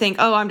 they always think,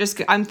 oh,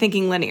 I'm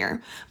thinking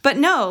linear. But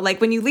no, like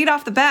when you lead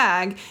off the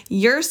bag,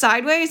 you're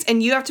sideways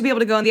and you have to be able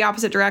to go in the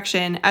opposite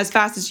direction as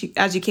fast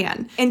as you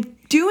can. And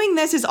doing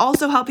this is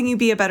also helping you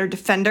be a better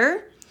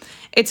defender.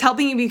 It's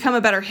helping you become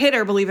a better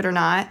hitter, believe it or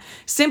not,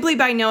 simply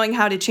by knowing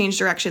how to change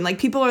direction. Like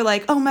people are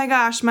like, oh my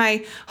gosh,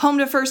 my home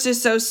to first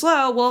is so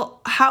slow.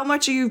 Well, how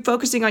much are you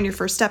focusing on your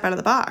first step out of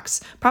the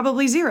box?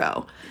 Probably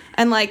 0.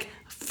 And like,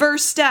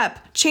 first step,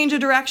 change of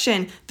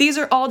direction. These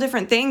are all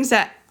different things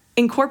that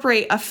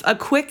incorporate a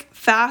quick,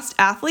 fast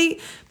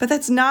athlete, but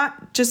that's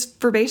not just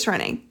for base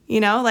running.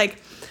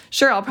 Like,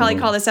 sure, I'll probably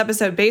call this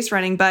episode base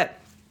running, but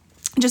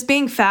just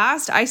being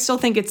fast, I still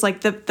think it's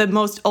like the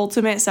most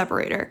ultimate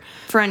separator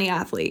for any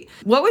athlete.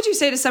 What would you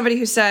say to somebody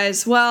who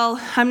says, well,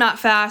 I'm not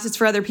fast, it's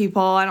for other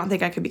people, I don't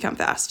think I could become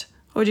fast?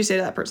 What would you say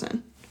to that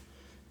person?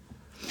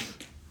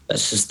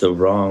 That's just the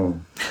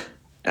wrong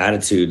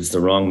attitude. It's the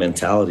wrong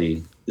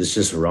mentality. It's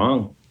just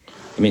wrong.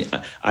 I mean,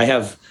 I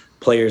have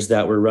players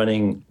that were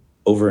running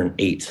over an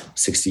 8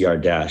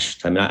 60-yard dash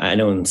time. I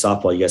know in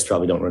softball, you guys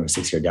probably don't run a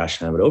 60-yard dash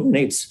time, but over an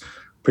 8's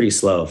pretty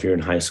slow if you're in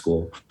high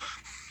school.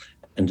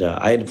 And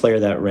I had a player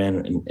that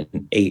ran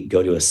an 8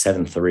 go to a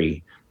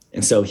 7.3.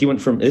 And so he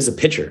went from, is a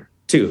pitcher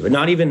too, but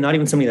not even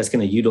somebody that's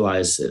going to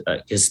utilize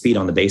his speed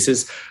on the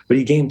bases, but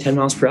he gained 10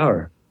 miles per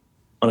hour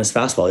on his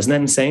fastball. Isn't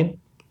that insane?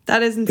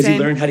 That is insane. Because he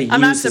learned how to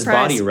use his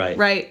body right.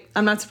 Right.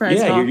 I'm not surprised.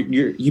 Yeah,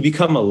 you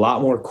become a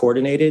lot more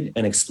coordinated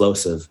and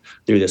explosive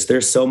through this.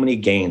 There's so many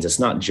gains. It's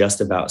not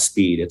just about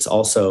speed. It's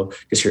also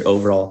just your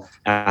overall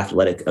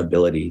athletic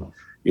ability,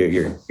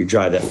 your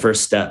drive, that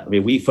first step. I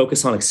mean, we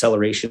focus on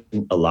acceleration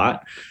a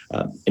lot.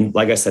 And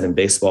like I said, in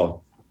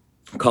baseball,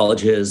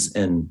 colleges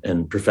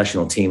and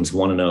professional teams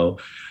want to know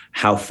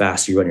how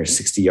fast you run your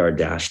 60-yard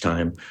dash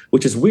time,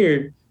 which is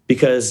weird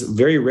because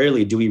very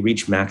rarely do we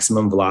reach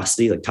maximum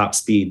velocity, like top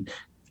speed,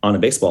 on a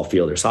baseball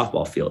field or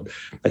softball field.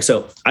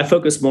 So I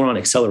focus more on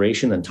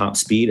acceleration than top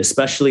speed,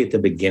 especially at the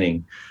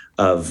beginning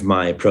of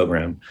my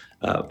program.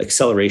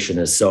 Acceleration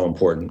is so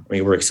important. I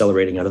mean, we're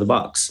accelerating out of the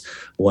box.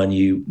 When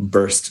you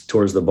burst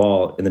towards the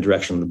ball in the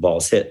direction the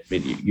ball's hit, I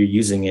mean, you're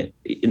using it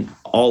in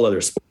all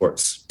other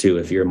sports too,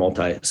 if you're a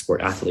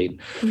multi-sport athlete.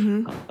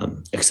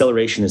 Mm-hmm.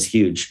 Acceleration is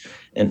huge.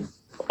 And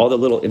all the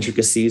little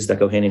intricacies that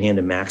go hand in hand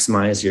to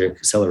maximize your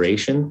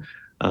acceleration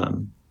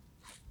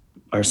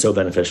are so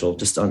beneficial.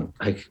 Just on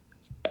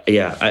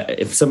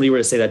if somebody were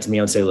to say that to me,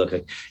 I would say, look,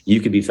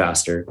 you could be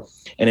faster.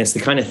 And it's the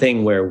kind of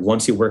thing where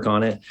once you work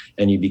on it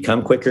and you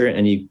become quicker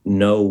and you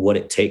know what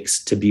it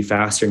takes to be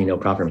faster and you know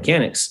proper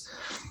mechanics,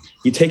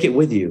 you take it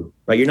with you,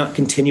 right? You're not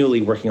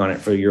continually working on it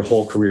for your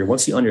whole career.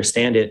 Once you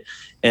understand it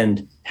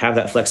and have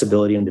that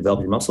flexibility and develop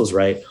your muscles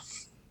right,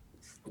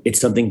 it's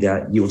something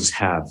that you'll just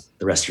have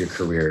the rest of your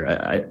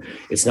career.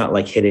 It's not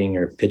like hitting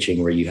or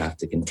pitching where you have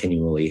to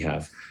continually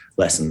have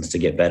lessons to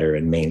get better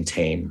and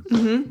maintain.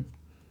 Mm-hmm.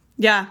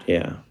 Yeah.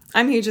 Yeah.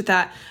 I'm huge with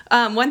that.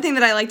 One thing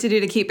that I like to do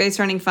to keep base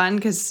running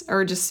fun,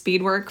 or just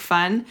speed work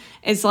fun,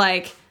 is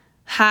like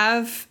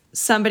have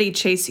somebody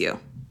chase you.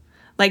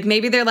 Like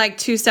maybe they're like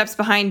 2 steps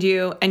behind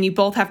you and you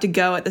both have to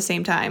go at the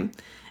same time.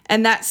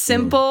 And that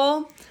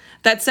simple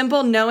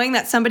knowing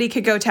that somebody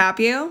could go tap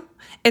you,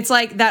 it's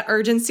like that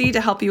urgency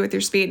to help you with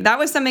your speed. That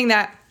was something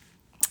that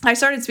I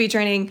started speed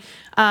training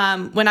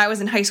when I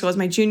was in high school. It was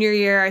my junior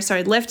year. I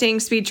started lifting,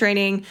 speed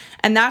training.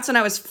 And that's when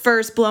I was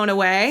first blown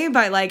away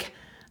by like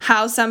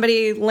how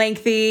somebody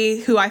lengthy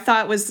who I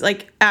thought was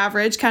like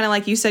average, kind of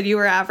like you said you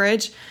were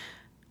average,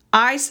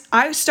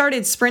 I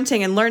started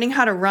sprinting and learning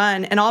how to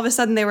run, and all of a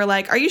sudden they were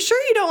like, "Are you sure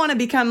you don't want to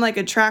become like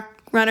a track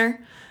runner?"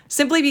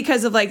 Simply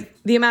because of like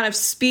the amount of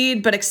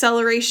speed but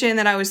acceleration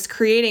that I was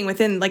creating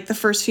within like the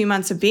first few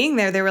months of being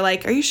there. They were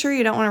like, "Are you sure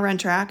you don't want to run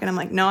track?" And I'm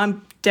like, "No,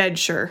 I'm dead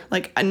sure.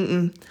 Like,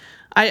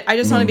 I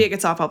just want to be a good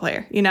softball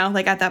player, you know,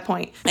 like at that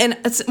point." And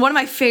it's one of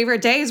my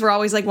favorite days were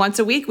always like once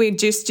a week, we'd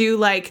just do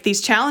like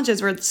these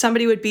challenges where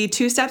somebody would be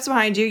 2 steps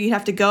behind you. You'd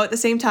have to go at the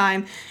same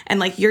time. And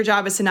like your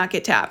job is to not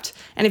get tapped.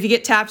 And if you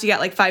get tapped, you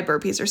got like 5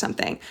 burpees or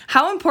something.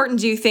 How important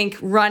do you think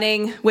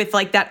running with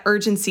like that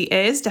urgency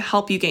is to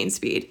help you gain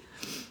speed?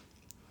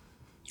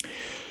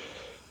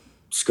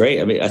 It's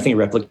great. I mean, I think it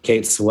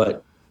replicates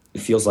what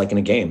it feels like in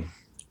a game,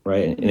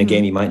 right? In a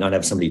game, you might not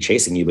have somebody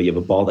chasing you, but you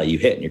have a ball that you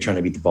hit and you're trying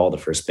to beat the ball to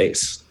first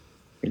base.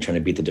 You're trying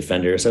to beat the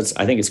defender. So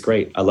I think it's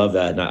great. I love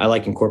that. And I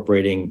like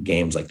incorporating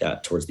games like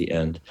that towards the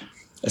end,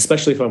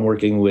 especially if I'm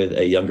working with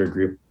a younger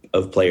group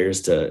of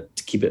players to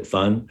keep it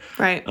fun.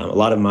 Right. A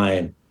lot of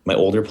my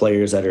older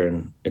players that are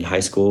in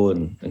high school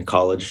and in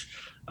college,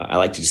 I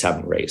like to just have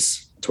them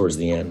race towards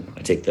the end.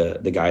 I take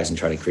the guys and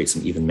try to create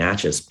some even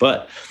matches.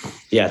 But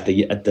yeah,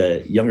 at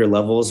the younger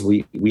levels,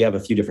 we have a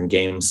few different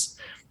games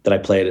that I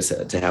play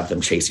to have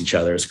them chase each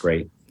other. It's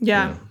great.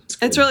 Yeah,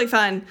 it's really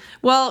fun.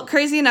 Well,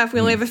 crazy enough, we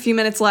only have a few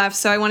minutes left,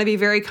 so I want to be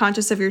very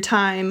conscious of your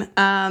time.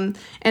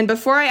 And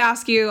before I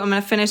ask you, I'm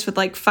going to finish with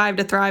like 5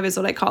 to thrive is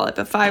what I call it,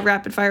 but 5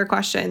 rapid fire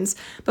questions.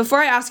 Before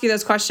I ask you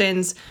those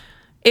questions,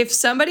 if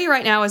somebody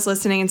right now is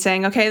listening and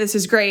saying, okay, this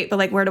is great, but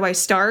like, where do I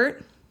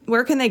start?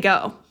 Where can they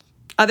go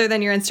other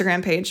than your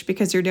Instagram page?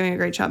 Because you're doing a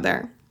great job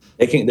there.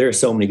 There are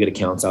so many good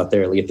accounts out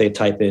there. Like if they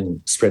type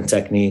in sprint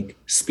technique,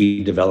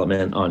 speed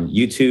development on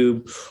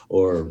YouTube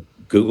or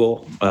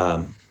Google,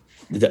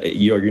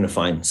 you're going to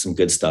find some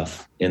good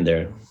stuff in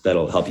there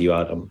that'll help you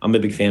out. I'm a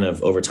big fan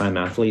of Overtime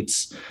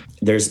Athletes.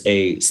 There's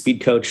a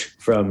speed coach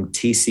from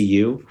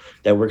TCU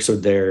that works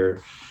with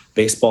their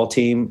baseball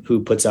team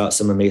who puts out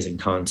some amazing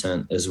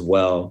content as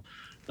well.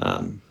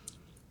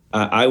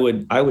 I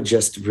would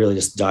just really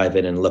just dive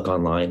in and look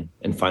online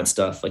and find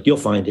stuff. Like you'll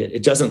find it.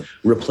 It doesn't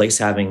replace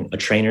having a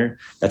trainer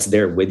that's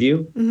there with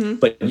you,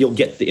 but you'll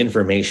get the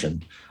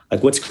information.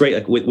 Like what's great,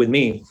 like with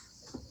me,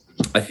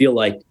 I feel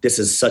like this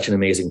is such an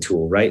amazing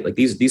tool, right? Like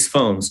these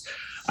phones,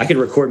 I could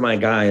record my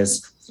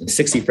guys in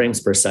 60 frames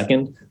per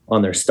second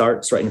on their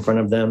starts right in front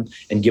of them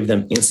and give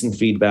them instant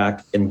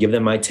feedback and give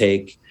them my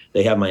take.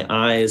 They have my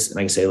eyes and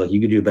I can say, look,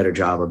 you could do a better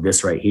job of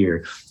this right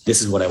here.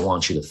 This is what I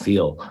want you to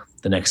feel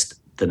the next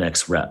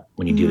rep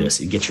when you do this.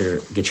 You get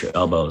your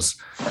elbows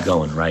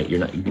going, right?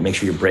 You make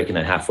sure you're breaking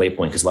that halfway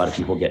point because a lot of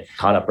people get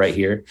caught up right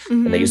here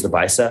and they use the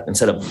bicep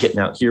instead of getting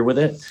out here with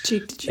it.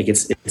 Cheek to cheek. Like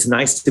it's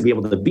nice to be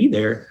able to be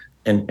there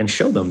and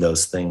show them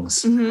those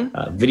things.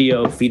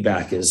 Video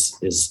feedback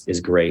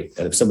is great.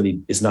 And if somebody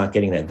is not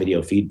getting that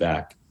video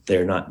feedback,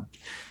 they're not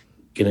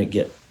going to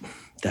get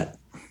that.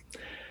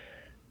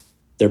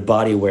 Their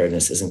body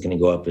awareness isn't going to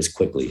go up as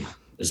quickly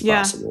as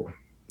possible.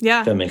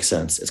 Yeah. If that makes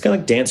sense. It's kind of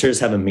like dancers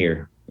have a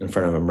mirror in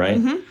front of them,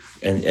 right?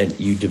 And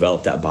you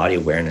develop that body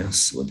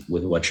awareness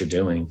with what you're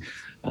doing.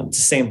 It's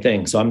the same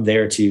thing. So I'm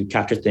there to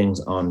capture things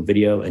on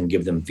video and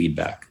give them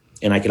feedback.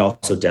 And I could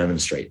also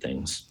demonstrate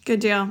things. Good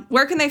deal.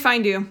 Where can they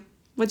find you?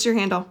 What's your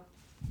handle?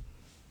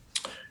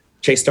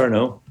 Chase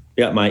Darno.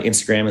 Yeah, my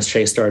Instagram is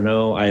Chase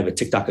Darno. I have a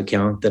TikTok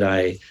account that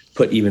I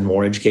put even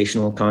more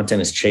educational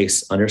content is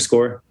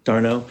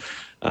Chase_Darno.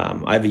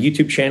 I have a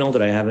YouTube channel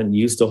that I haven't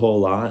used a whole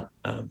lot.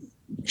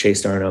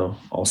 Chase Darno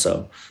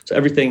also. So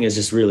everything is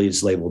just really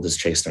just labeled as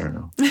Chase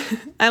Darno.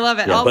 I love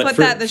it. I'll put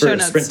that in the show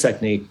notes. Sprint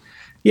technique.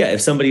 Yeah,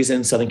 if somebody's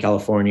in Southern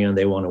California and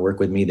they want to work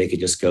with me, they could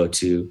just go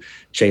to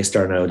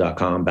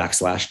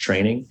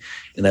chasedarno.com/training,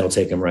 and that'll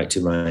take them right to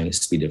my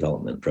speed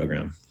development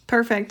program.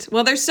 Perfect.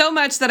 Well, there's so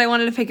much that I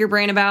wanted to pick your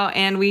brain about,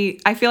 and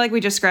I feel like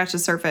we just scratched the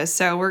surface.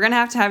 So we're going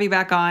to have you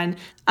back on.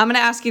 I'm going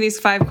to ask you these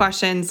 5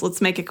 questions. Let's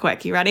make it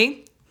quick. You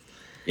ready?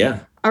 Yeah.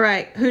 All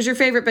right. Who's your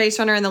favorite base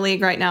runner in the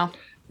league right now?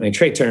 I mean,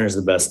 Trey Turner is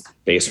the best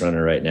base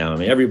runner right now. I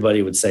mean,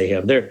 everybody would say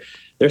him.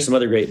 There's some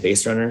other great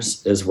base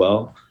runners as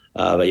well.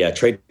 But yeah,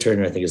 Trey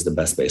Turner, I think, is the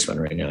best base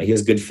runner right now. He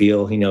has good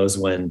feel. He knows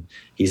when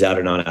he's out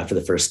or not after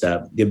the first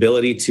step. The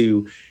ability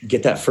to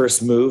get that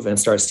first move and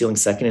start stealing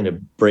second and to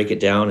break it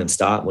down and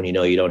stop when you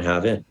know you don't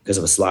have it because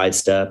of a slide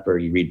step or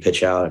you read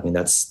pitch out. I mean,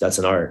 that's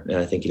an art. And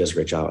I think he does a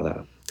great job of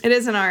that. It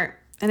is an art.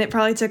 And it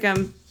probably took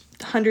him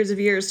hundreds of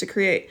years to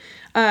create.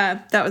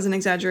 That was an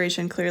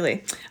exaggeration,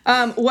 clearly.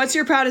 What's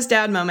your proudest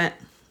dad moment?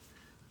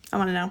 I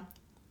want to know.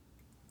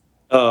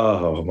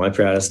 Oh, my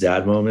proudest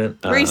dad moment.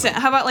 Recent.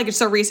 How about like it's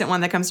a recent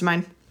one that comes to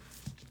mind?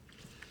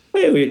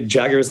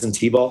 Jagger was in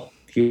T-ball.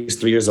 He was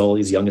 3 years old.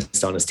 He's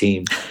youngest on his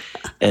team.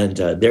 And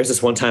there's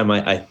this one time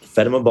I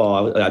fed him a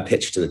ball. I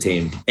pitched to the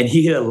team, and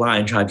he hit a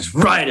line trying to just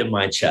right in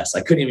my chest.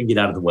 I couldn't even get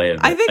out of the way of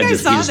it. I think I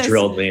saw he this. Just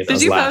drilled me.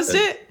 Did you post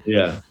it?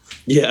 Yeah.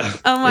 Yeah.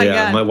 Oh my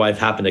God. My wife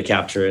happened to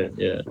capture it.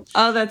 Yeah.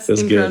 Oh, that's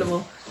incredible.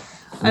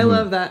 Good. I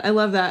love that. I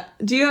love that.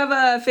 Do you have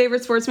a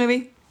favorite sports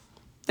movie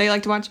that you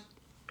like to watch?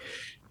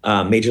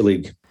 Major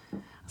League. I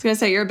was going to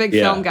say, you're a big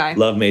film guy.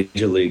 Love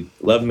Major League.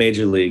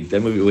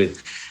 That movie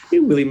with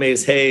Willie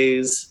Mays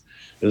Hayes.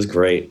 It was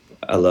great.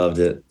 I loved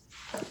it.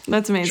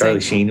 That's amazing.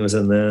 Charlie Sheen was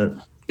in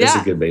that. It's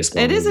a good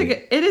baseball movie.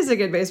 It is a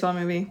good baseball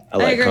movie. I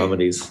like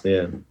comedies.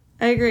 Yeah.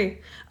 I agree.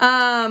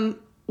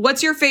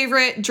 What's your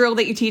favorite drill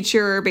that you teach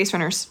your base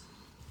runners?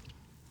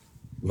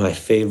 My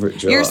favorite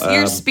drill.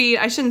 Your speed.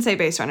 I shouldn't say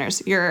base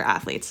runners. Your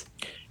athletes.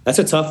 That's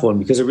a tough one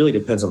because it really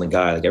depends on the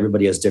guy. Like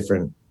everybody has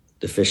different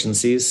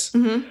deficiencies.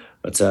 Mm-hmm.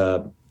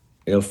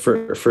 But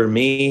for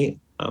me,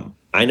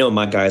 I know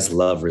my guys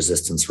love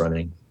resistance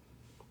running.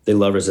 They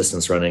love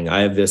resistance running.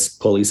 I have this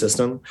pulley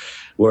system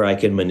where I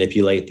can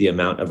manipulate the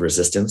amount of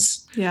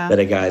resistance that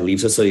a guy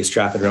leaves us. So they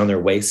strap it around their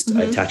waist. Mm-hmm.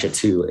 I attach it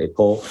to a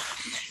pole,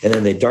 and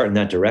then they dart in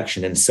that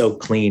direction. And it's so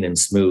clean and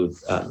smooth.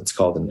 It's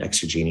called an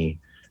Exergenie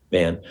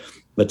band.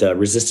 But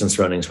resistance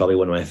running is probably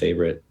one of my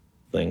favorite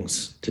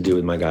things to do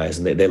with my guys,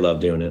 and they love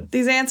doing it.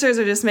 These answers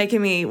are just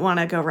making me want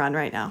to go run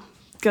right now.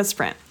 Go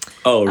sprint.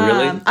 Oh,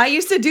 really? I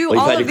used to do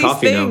all of these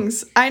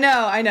things.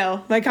 Now. I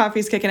know. My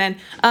coffee's kicking in.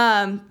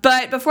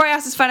 But before I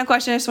ask this final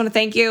question, I just want to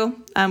thank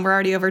you. We're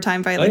already over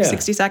time by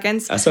 60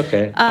 seconds. That's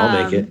okay.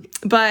 I'll make it.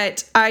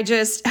 But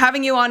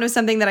having you on was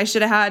something that I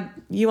should have had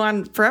you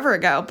on forever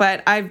ago.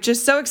 But I'm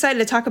just so excited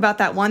to talk about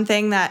that one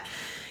thing that,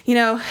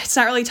 it's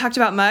not really talked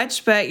about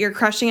much, but you're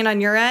crushing it on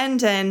your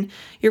end, and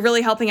you're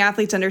really helping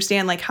athletes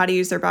understand like how to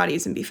use their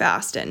bodies and be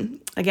fast.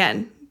 And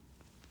again,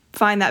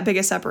 find that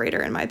biggest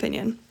separator, in my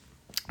opinion.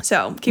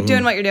 So keep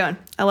doing what you're doing.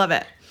 I love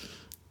it.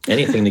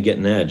 Anything to get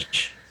an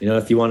edge.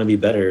 If you want to be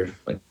better,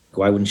 like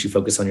why wouldn't you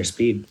focus on your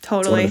speed?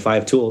 Totally. It's one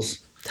of the 5 tools.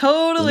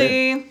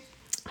 Totally.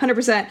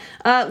 100%.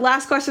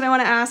 Last question I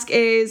want to ask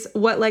is,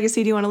 what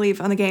legacy do you want to leave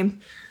on the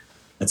game?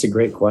 That's a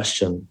great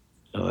question.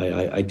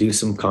 I do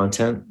some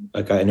content.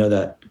 Like I know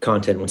that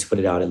content, once you put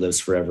it out, it lives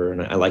forever.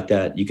 And I like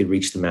that you could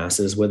reach the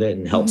masses with it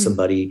and help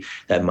somebody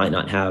that might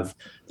not have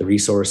the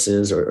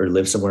resources or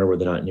live somewhere where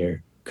they're not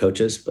near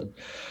coaches. But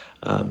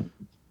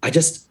I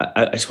just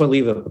want to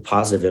leave a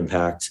positive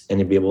impact and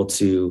to be able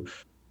to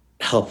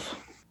help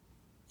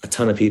a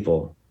ton of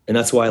people. And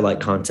that's why I like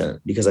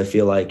content, because I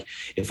feel like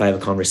if I have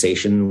a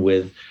conversation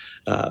with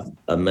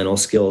a mental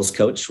skills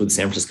coach with the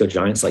San Francisco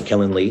Giants, like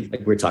Kellen Lee,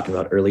 like we were talking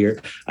about earlier,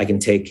 I can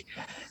take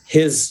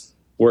his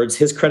words,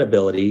 his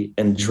credibility,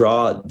 and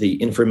draw the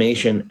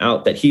information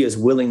out that he is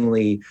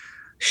willingly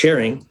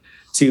sharing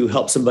to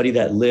help somebody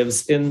that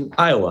lives in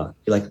Iowa.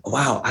 You're like,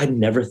 wow, I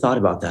never thought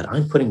about that.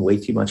 I'm putting way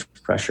too much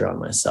pressure on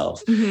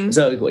myself. Mm-hmm.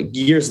 So like,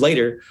 years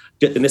later,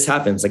 and this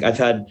happens, like I've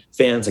had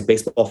fans, like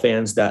baseball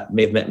fans that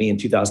may have met me in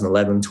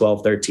 2011,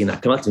 12, 13,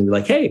 that come up to me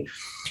like, hey,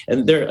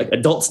 and they're like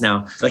adults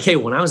now. Like, hey,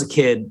 when I was a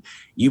kid,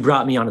 you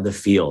brought me onto the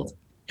field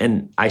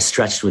and I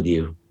stretched with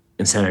you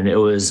in center. And it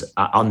was,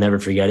 I'll never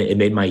forget it. It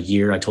made my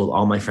year. I told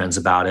all my friends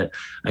about it.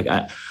 Like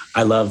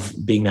I love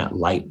being that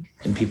light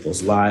in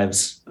people's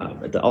lives.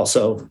 But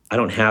also, I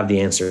don't have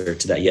the answer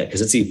to that yet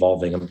because it's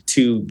evolving. I'm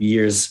 2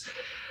 years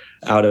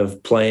out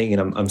of playing,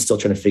 and I'm still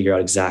trying to figure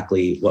out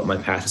exactly what my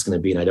path is going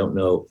to be. And I don't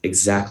know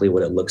exactly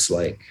what it looks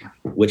like,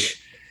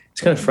 which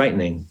is kind of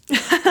frightening.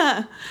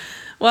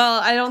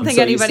 Well, I don't think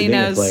anybody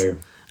knows.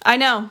 I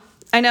know.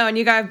 And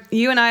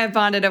you and I have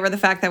bonded over the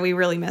fact that we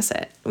really miss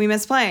it. We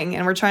miss playing,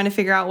 and we're trying to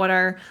figure out what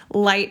our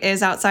light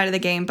is outside of the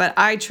game. But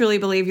I truly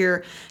believe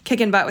you're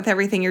kicking butt with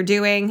everything you're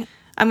doing.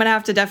 I'm going to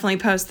have to definitely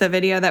post the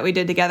video that we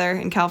did together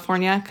in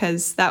California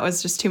because that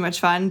was just too much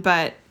fun.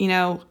 But,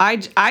 I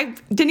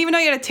didn't even know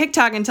you had a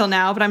TikTok until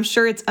now, but I'm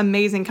sure it's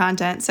amazing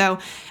content. So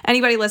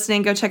anybody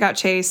listening, go check out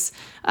Chase.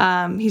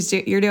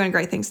 You're doing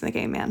great things in the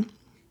game, man.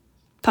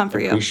 Pump for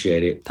you.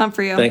 Appreciate it. Pump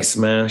for you. Thanks,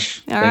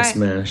 Smash. All right.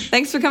 Smash.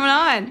 Thanks for coming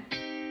on.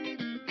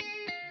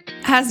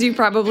 As you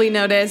probably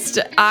noticed,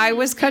 I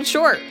was cut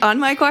short on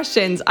my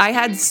questions. I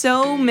had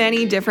so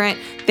many different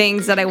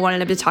things that I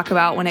wanted him to talk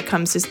about when it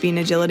comes to speed and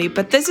agility,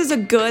 but this is a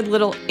good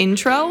little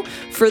intro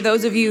for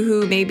those of you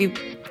who maybe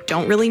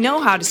don't really know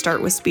how to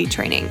start with speed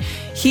training.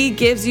 He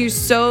gives you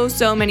so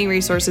many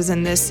resources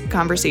in this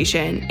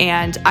conversation,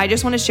 and I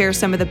just want to share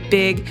some of the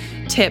big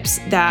tips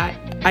that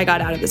I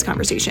got out of this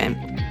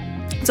conversation.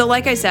 So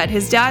like I said,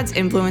 his dad's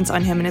influence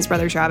on him and his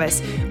brother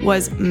Travis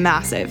was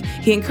massive.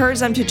 He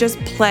encouraged them to just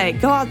play,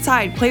 go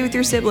outside, play with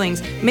your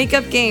siblings, make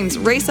up games,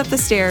 race up the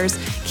stairs,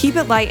 keep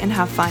it light and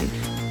have fun.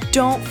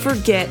 Don't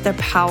forget the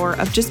power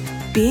of just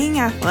being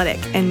athletic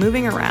and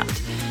moving around.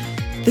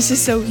 This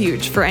is so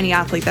huge for any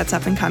athlete that's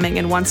up and coming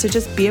and wants to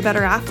just be a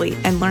better athlete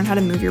and learn how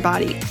to move your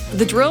body.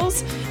 The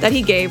drills that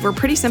he gave were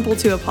pretty simple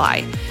to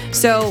apply.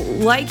 So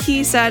like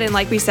he said, and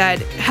like we said,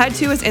 head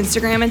to his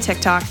Instagram and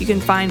TikTok. You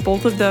can find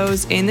both of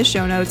those in the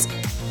show notes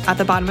at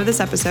the bottom of this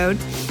episode.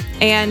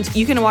 And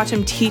you can watch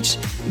him teach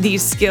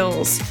these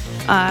skills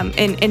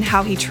in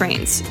how he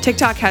trains.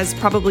 TikTok has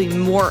probably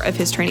more of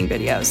his training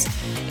videos.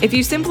 If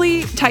you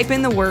simply type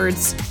in the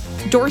words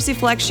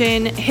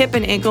dorsiflexion, hip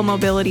and ankle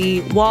mobility,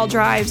 wall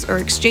drives or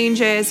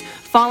exchanges,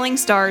 falling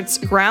starts,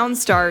 ground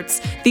starts.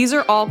 These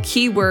are all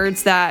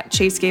keywords that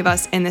Chase gave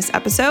us in this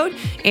episode.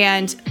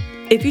 And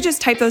if you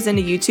just type those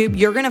into YouTube,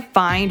 you're going to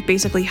find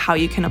basically how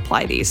you can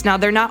apply these. Now,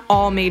 they're not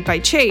all made by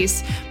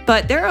Chase,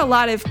 but there are a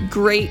lot of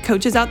great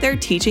coaches out there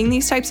teaching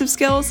these types of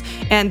skills.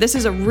 And this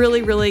is a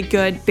really, really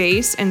good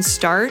base and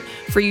start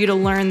for you to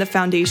learn the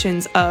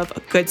foundations of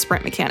good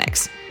sprint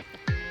mechanics.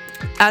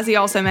 As he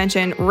also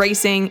mentioned,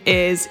 racing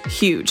is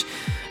huge.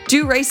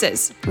 Do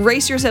races,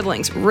 race your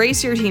siblings,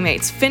 race your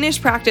teammates,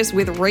 finish practice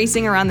with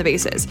racing around the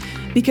bases,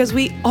 because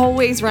we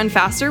always run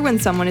faster when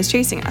someone is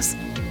chasing us.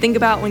 Think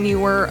about when you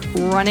were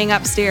running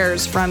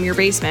upstairs from your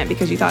basement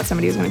because you thought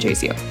somebody was going to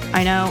chase you.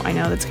 I know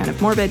that's kind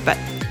of morbid, but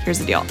here's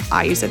the deal.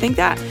 I used to think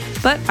that,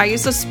 but I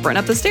used to sprint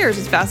up the stairs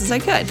as fast as I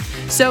could.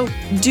 So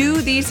do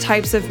these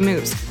types of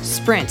moves.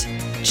 Sprint,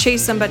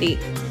 chase somebody,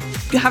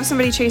 have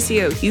somebody chase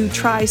you. You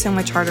try so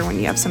much harder when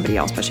you have somebody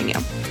else pushing you.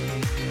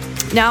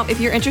 Now, if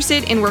you're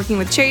interested in working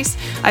with Chase,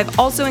 I've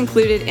also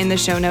included in the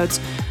show notes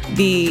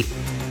the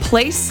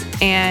place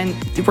and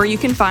where you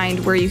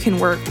can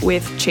work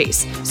with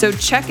Chase. So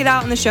check it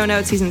out in the show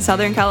notes. He's in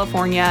Southern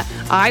California.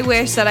 I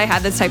wish that I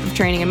had this type of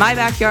training in my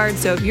backyard.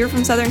 So if you're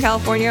from Southern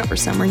California or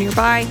somewhere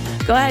nearby,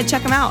 go ahead,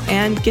 check him out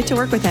and get to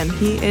work with him.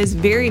 He is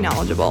very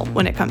knowledgeable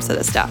when it comes to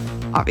this stuff,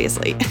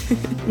 obviously.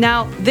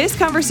 Now, this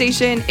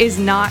conversation is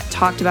not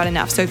talked about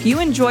enough. So if you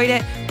enjoyed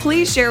it,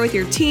 please share with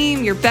your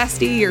team, your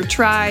bestie, your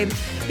tribe,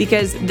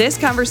 because this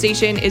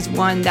conversation is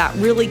one that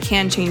really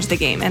can change the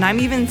game. And I'm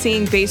even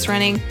seeing base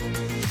running,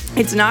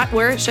 it's not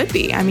where it should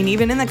be. I mean,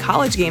 even in the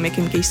college game, it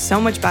can be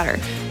so much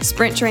better.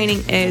 Sprint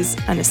training is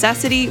a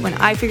necessity. When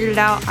I figured it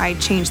out, I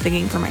changed the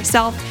game for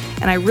myself.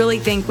 And I really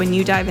think when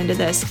you dive into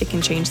this, it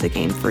can change the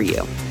game for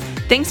you.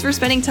 Thanks for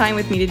spending time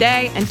with me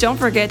today. And don't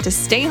forget to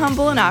stay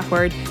humble and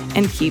awkward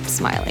and keep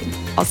smiling.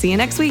 I'll see you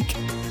next week.